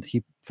 and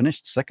he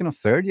finished second or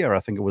third year, I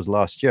think it was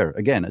last year.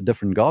 Again, a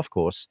different golf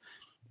course,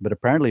 but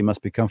apparently he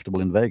must be comfortable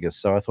in Vegas.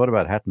 So I thought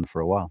about Hatton for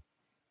a while.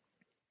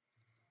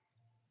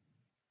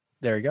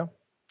 There you go.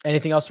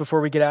 Anything else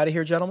before we get out of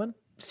here, gentlemen?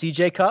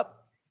 CJ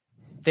Cup.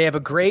 They have a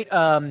great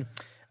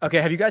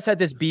okay, have you guys had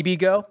this BB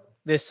Go?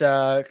 This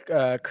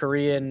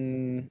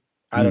Korean,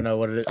 I don't know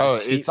what it is. Oh,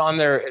 it's on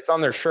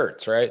their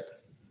shirts, right?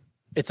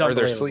 It's on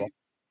their sleeve.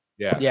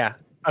 Yeah. Yeah.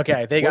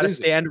 Okay. They got a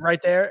stand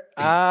right there.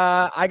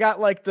 I got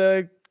like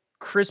the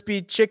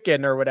crispy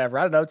chicken or whatever.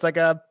 I don't know. It's like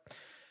a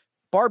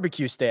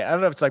barbecue stand. I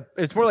don't know if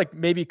it's more like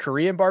maybe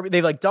Korean barbecue. They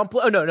have like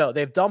dumplings. Oh no. They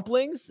have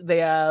dumplings. They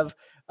have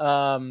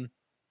I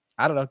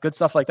don't know, good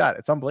stuff like that.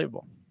 It's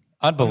unbelievable.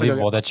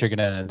 Unbelievable that you're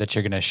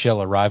gonna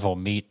shill a rival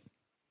meat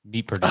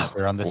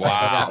producer on the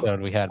second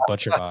episode. We had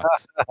Butcher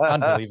Box.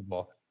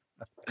 Unbelievable.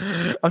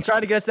 I'm trying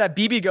to get us that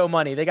BB Go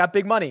money. They got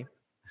big money.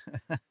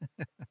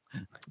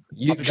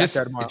 You just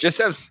have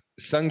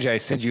Sung Jae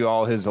send you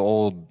all his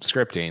old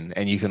scripting,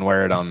 and you can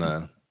wear it on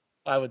the.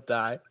 I would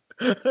die.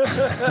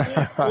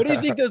 What do you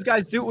think those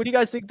guys do? What do you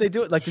guys think they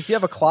do? Like, does he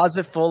have a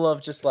closet full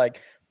of just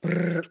like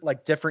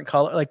different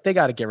color? Like, they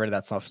got to get rid of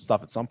that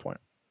stuff at some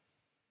point.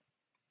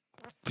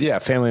 Yeah,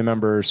 family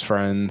members,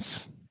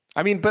 friends.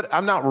 I mean, but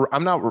I'm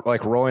not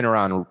like rolling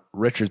around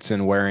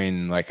Richardson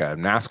wearing like a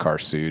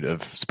NASCAR suit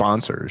of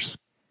sponsors.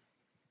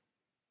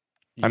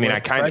 I mean,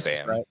 I kind of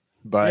am, right?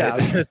 But yeah, I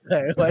was gonna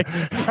say, like.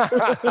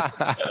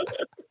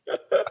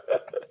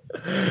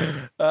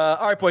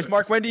 All right, boys.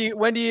 Mark, when do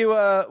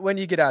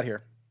you get out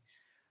here?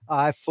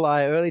 I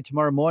fly early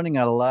tomorrow morning.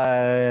 I'll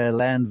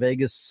land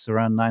Vegas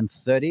around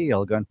 9:30.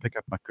 I'll go and pick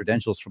up my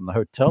credentials from the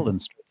hotel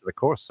and straight to the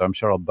course. So I'm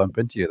sure I'll bump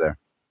into you there.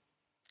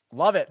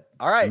 Love it.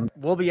 All right.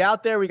 We'll be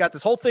out there. We got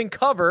this whole thing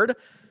covered,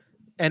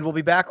 and we'll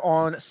be back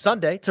on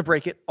Sunday to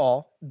break it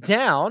all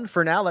down.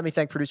 For now, let me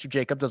thank producer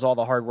Jacob, does all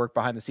the hard work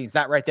behind the scenes.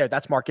 That right there,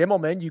 that's Mark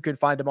Immelman. You can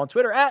find him on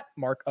Twitter at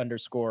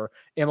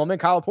Mark_Immelman.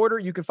 Kyle Porter,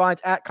 you can find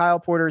at Kyle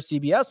Porter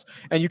CBS,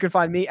 and you can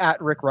find me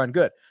at Rick Run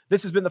Good.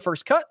 This has been The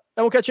First Cut,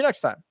 and we'll catch you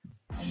next time.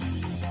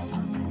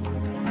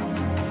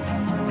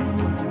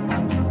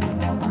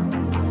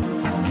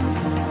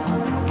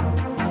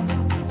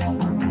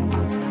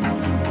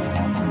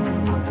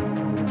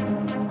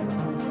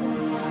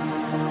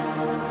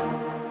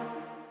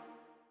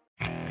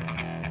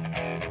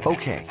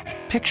 Okay,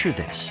 picture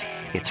this.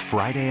 It's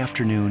Friday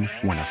afternoon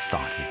when a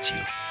thought hits you.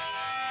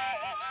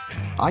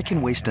 I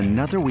can waste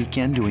another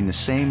weekend doing the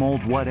same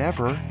old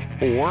whatever,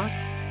 or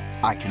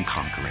I can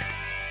conquer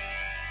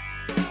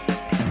it.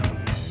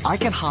 I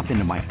can hop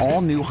into my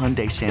all-new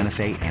Hyundai Santa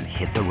Fe and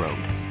hit the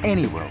road.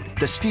 Any road.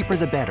 The steeper,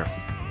 the better.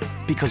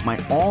 Because my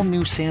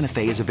all-new Santa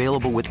Fe is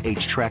available with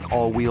H-Track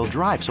all-wheel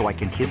drive, so I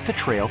can hit the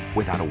trail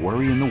without a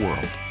worry in the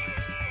world.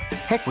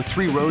 Heck, with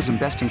 3 rows and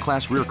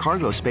best-in-class rear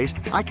cargo space,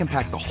 I can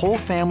pack the whole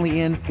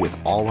family in with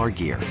all our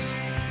gear.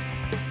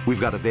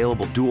 We've got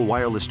available dual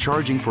wireless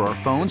charging for our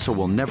phones, so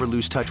we'll never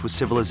lose touch with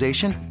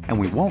civilization, and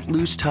we won't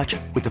lose touch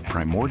with the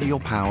primordial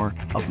power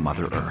of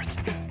Mother Earth.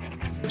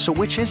 So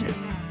which is it?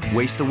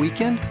 Waste the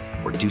weekend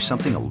or do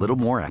something a little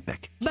more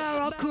epic?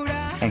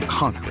 And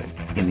conquer it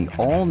in the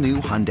all-new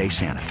Hyundai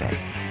Santa Fe.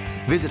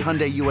 Visit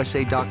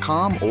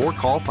HyundaiUSA.com or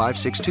call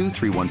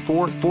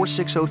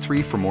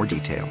 562-314-4603 for more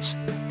details.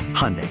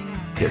 Hyundai.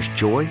 There's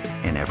joy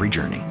in every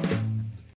journey.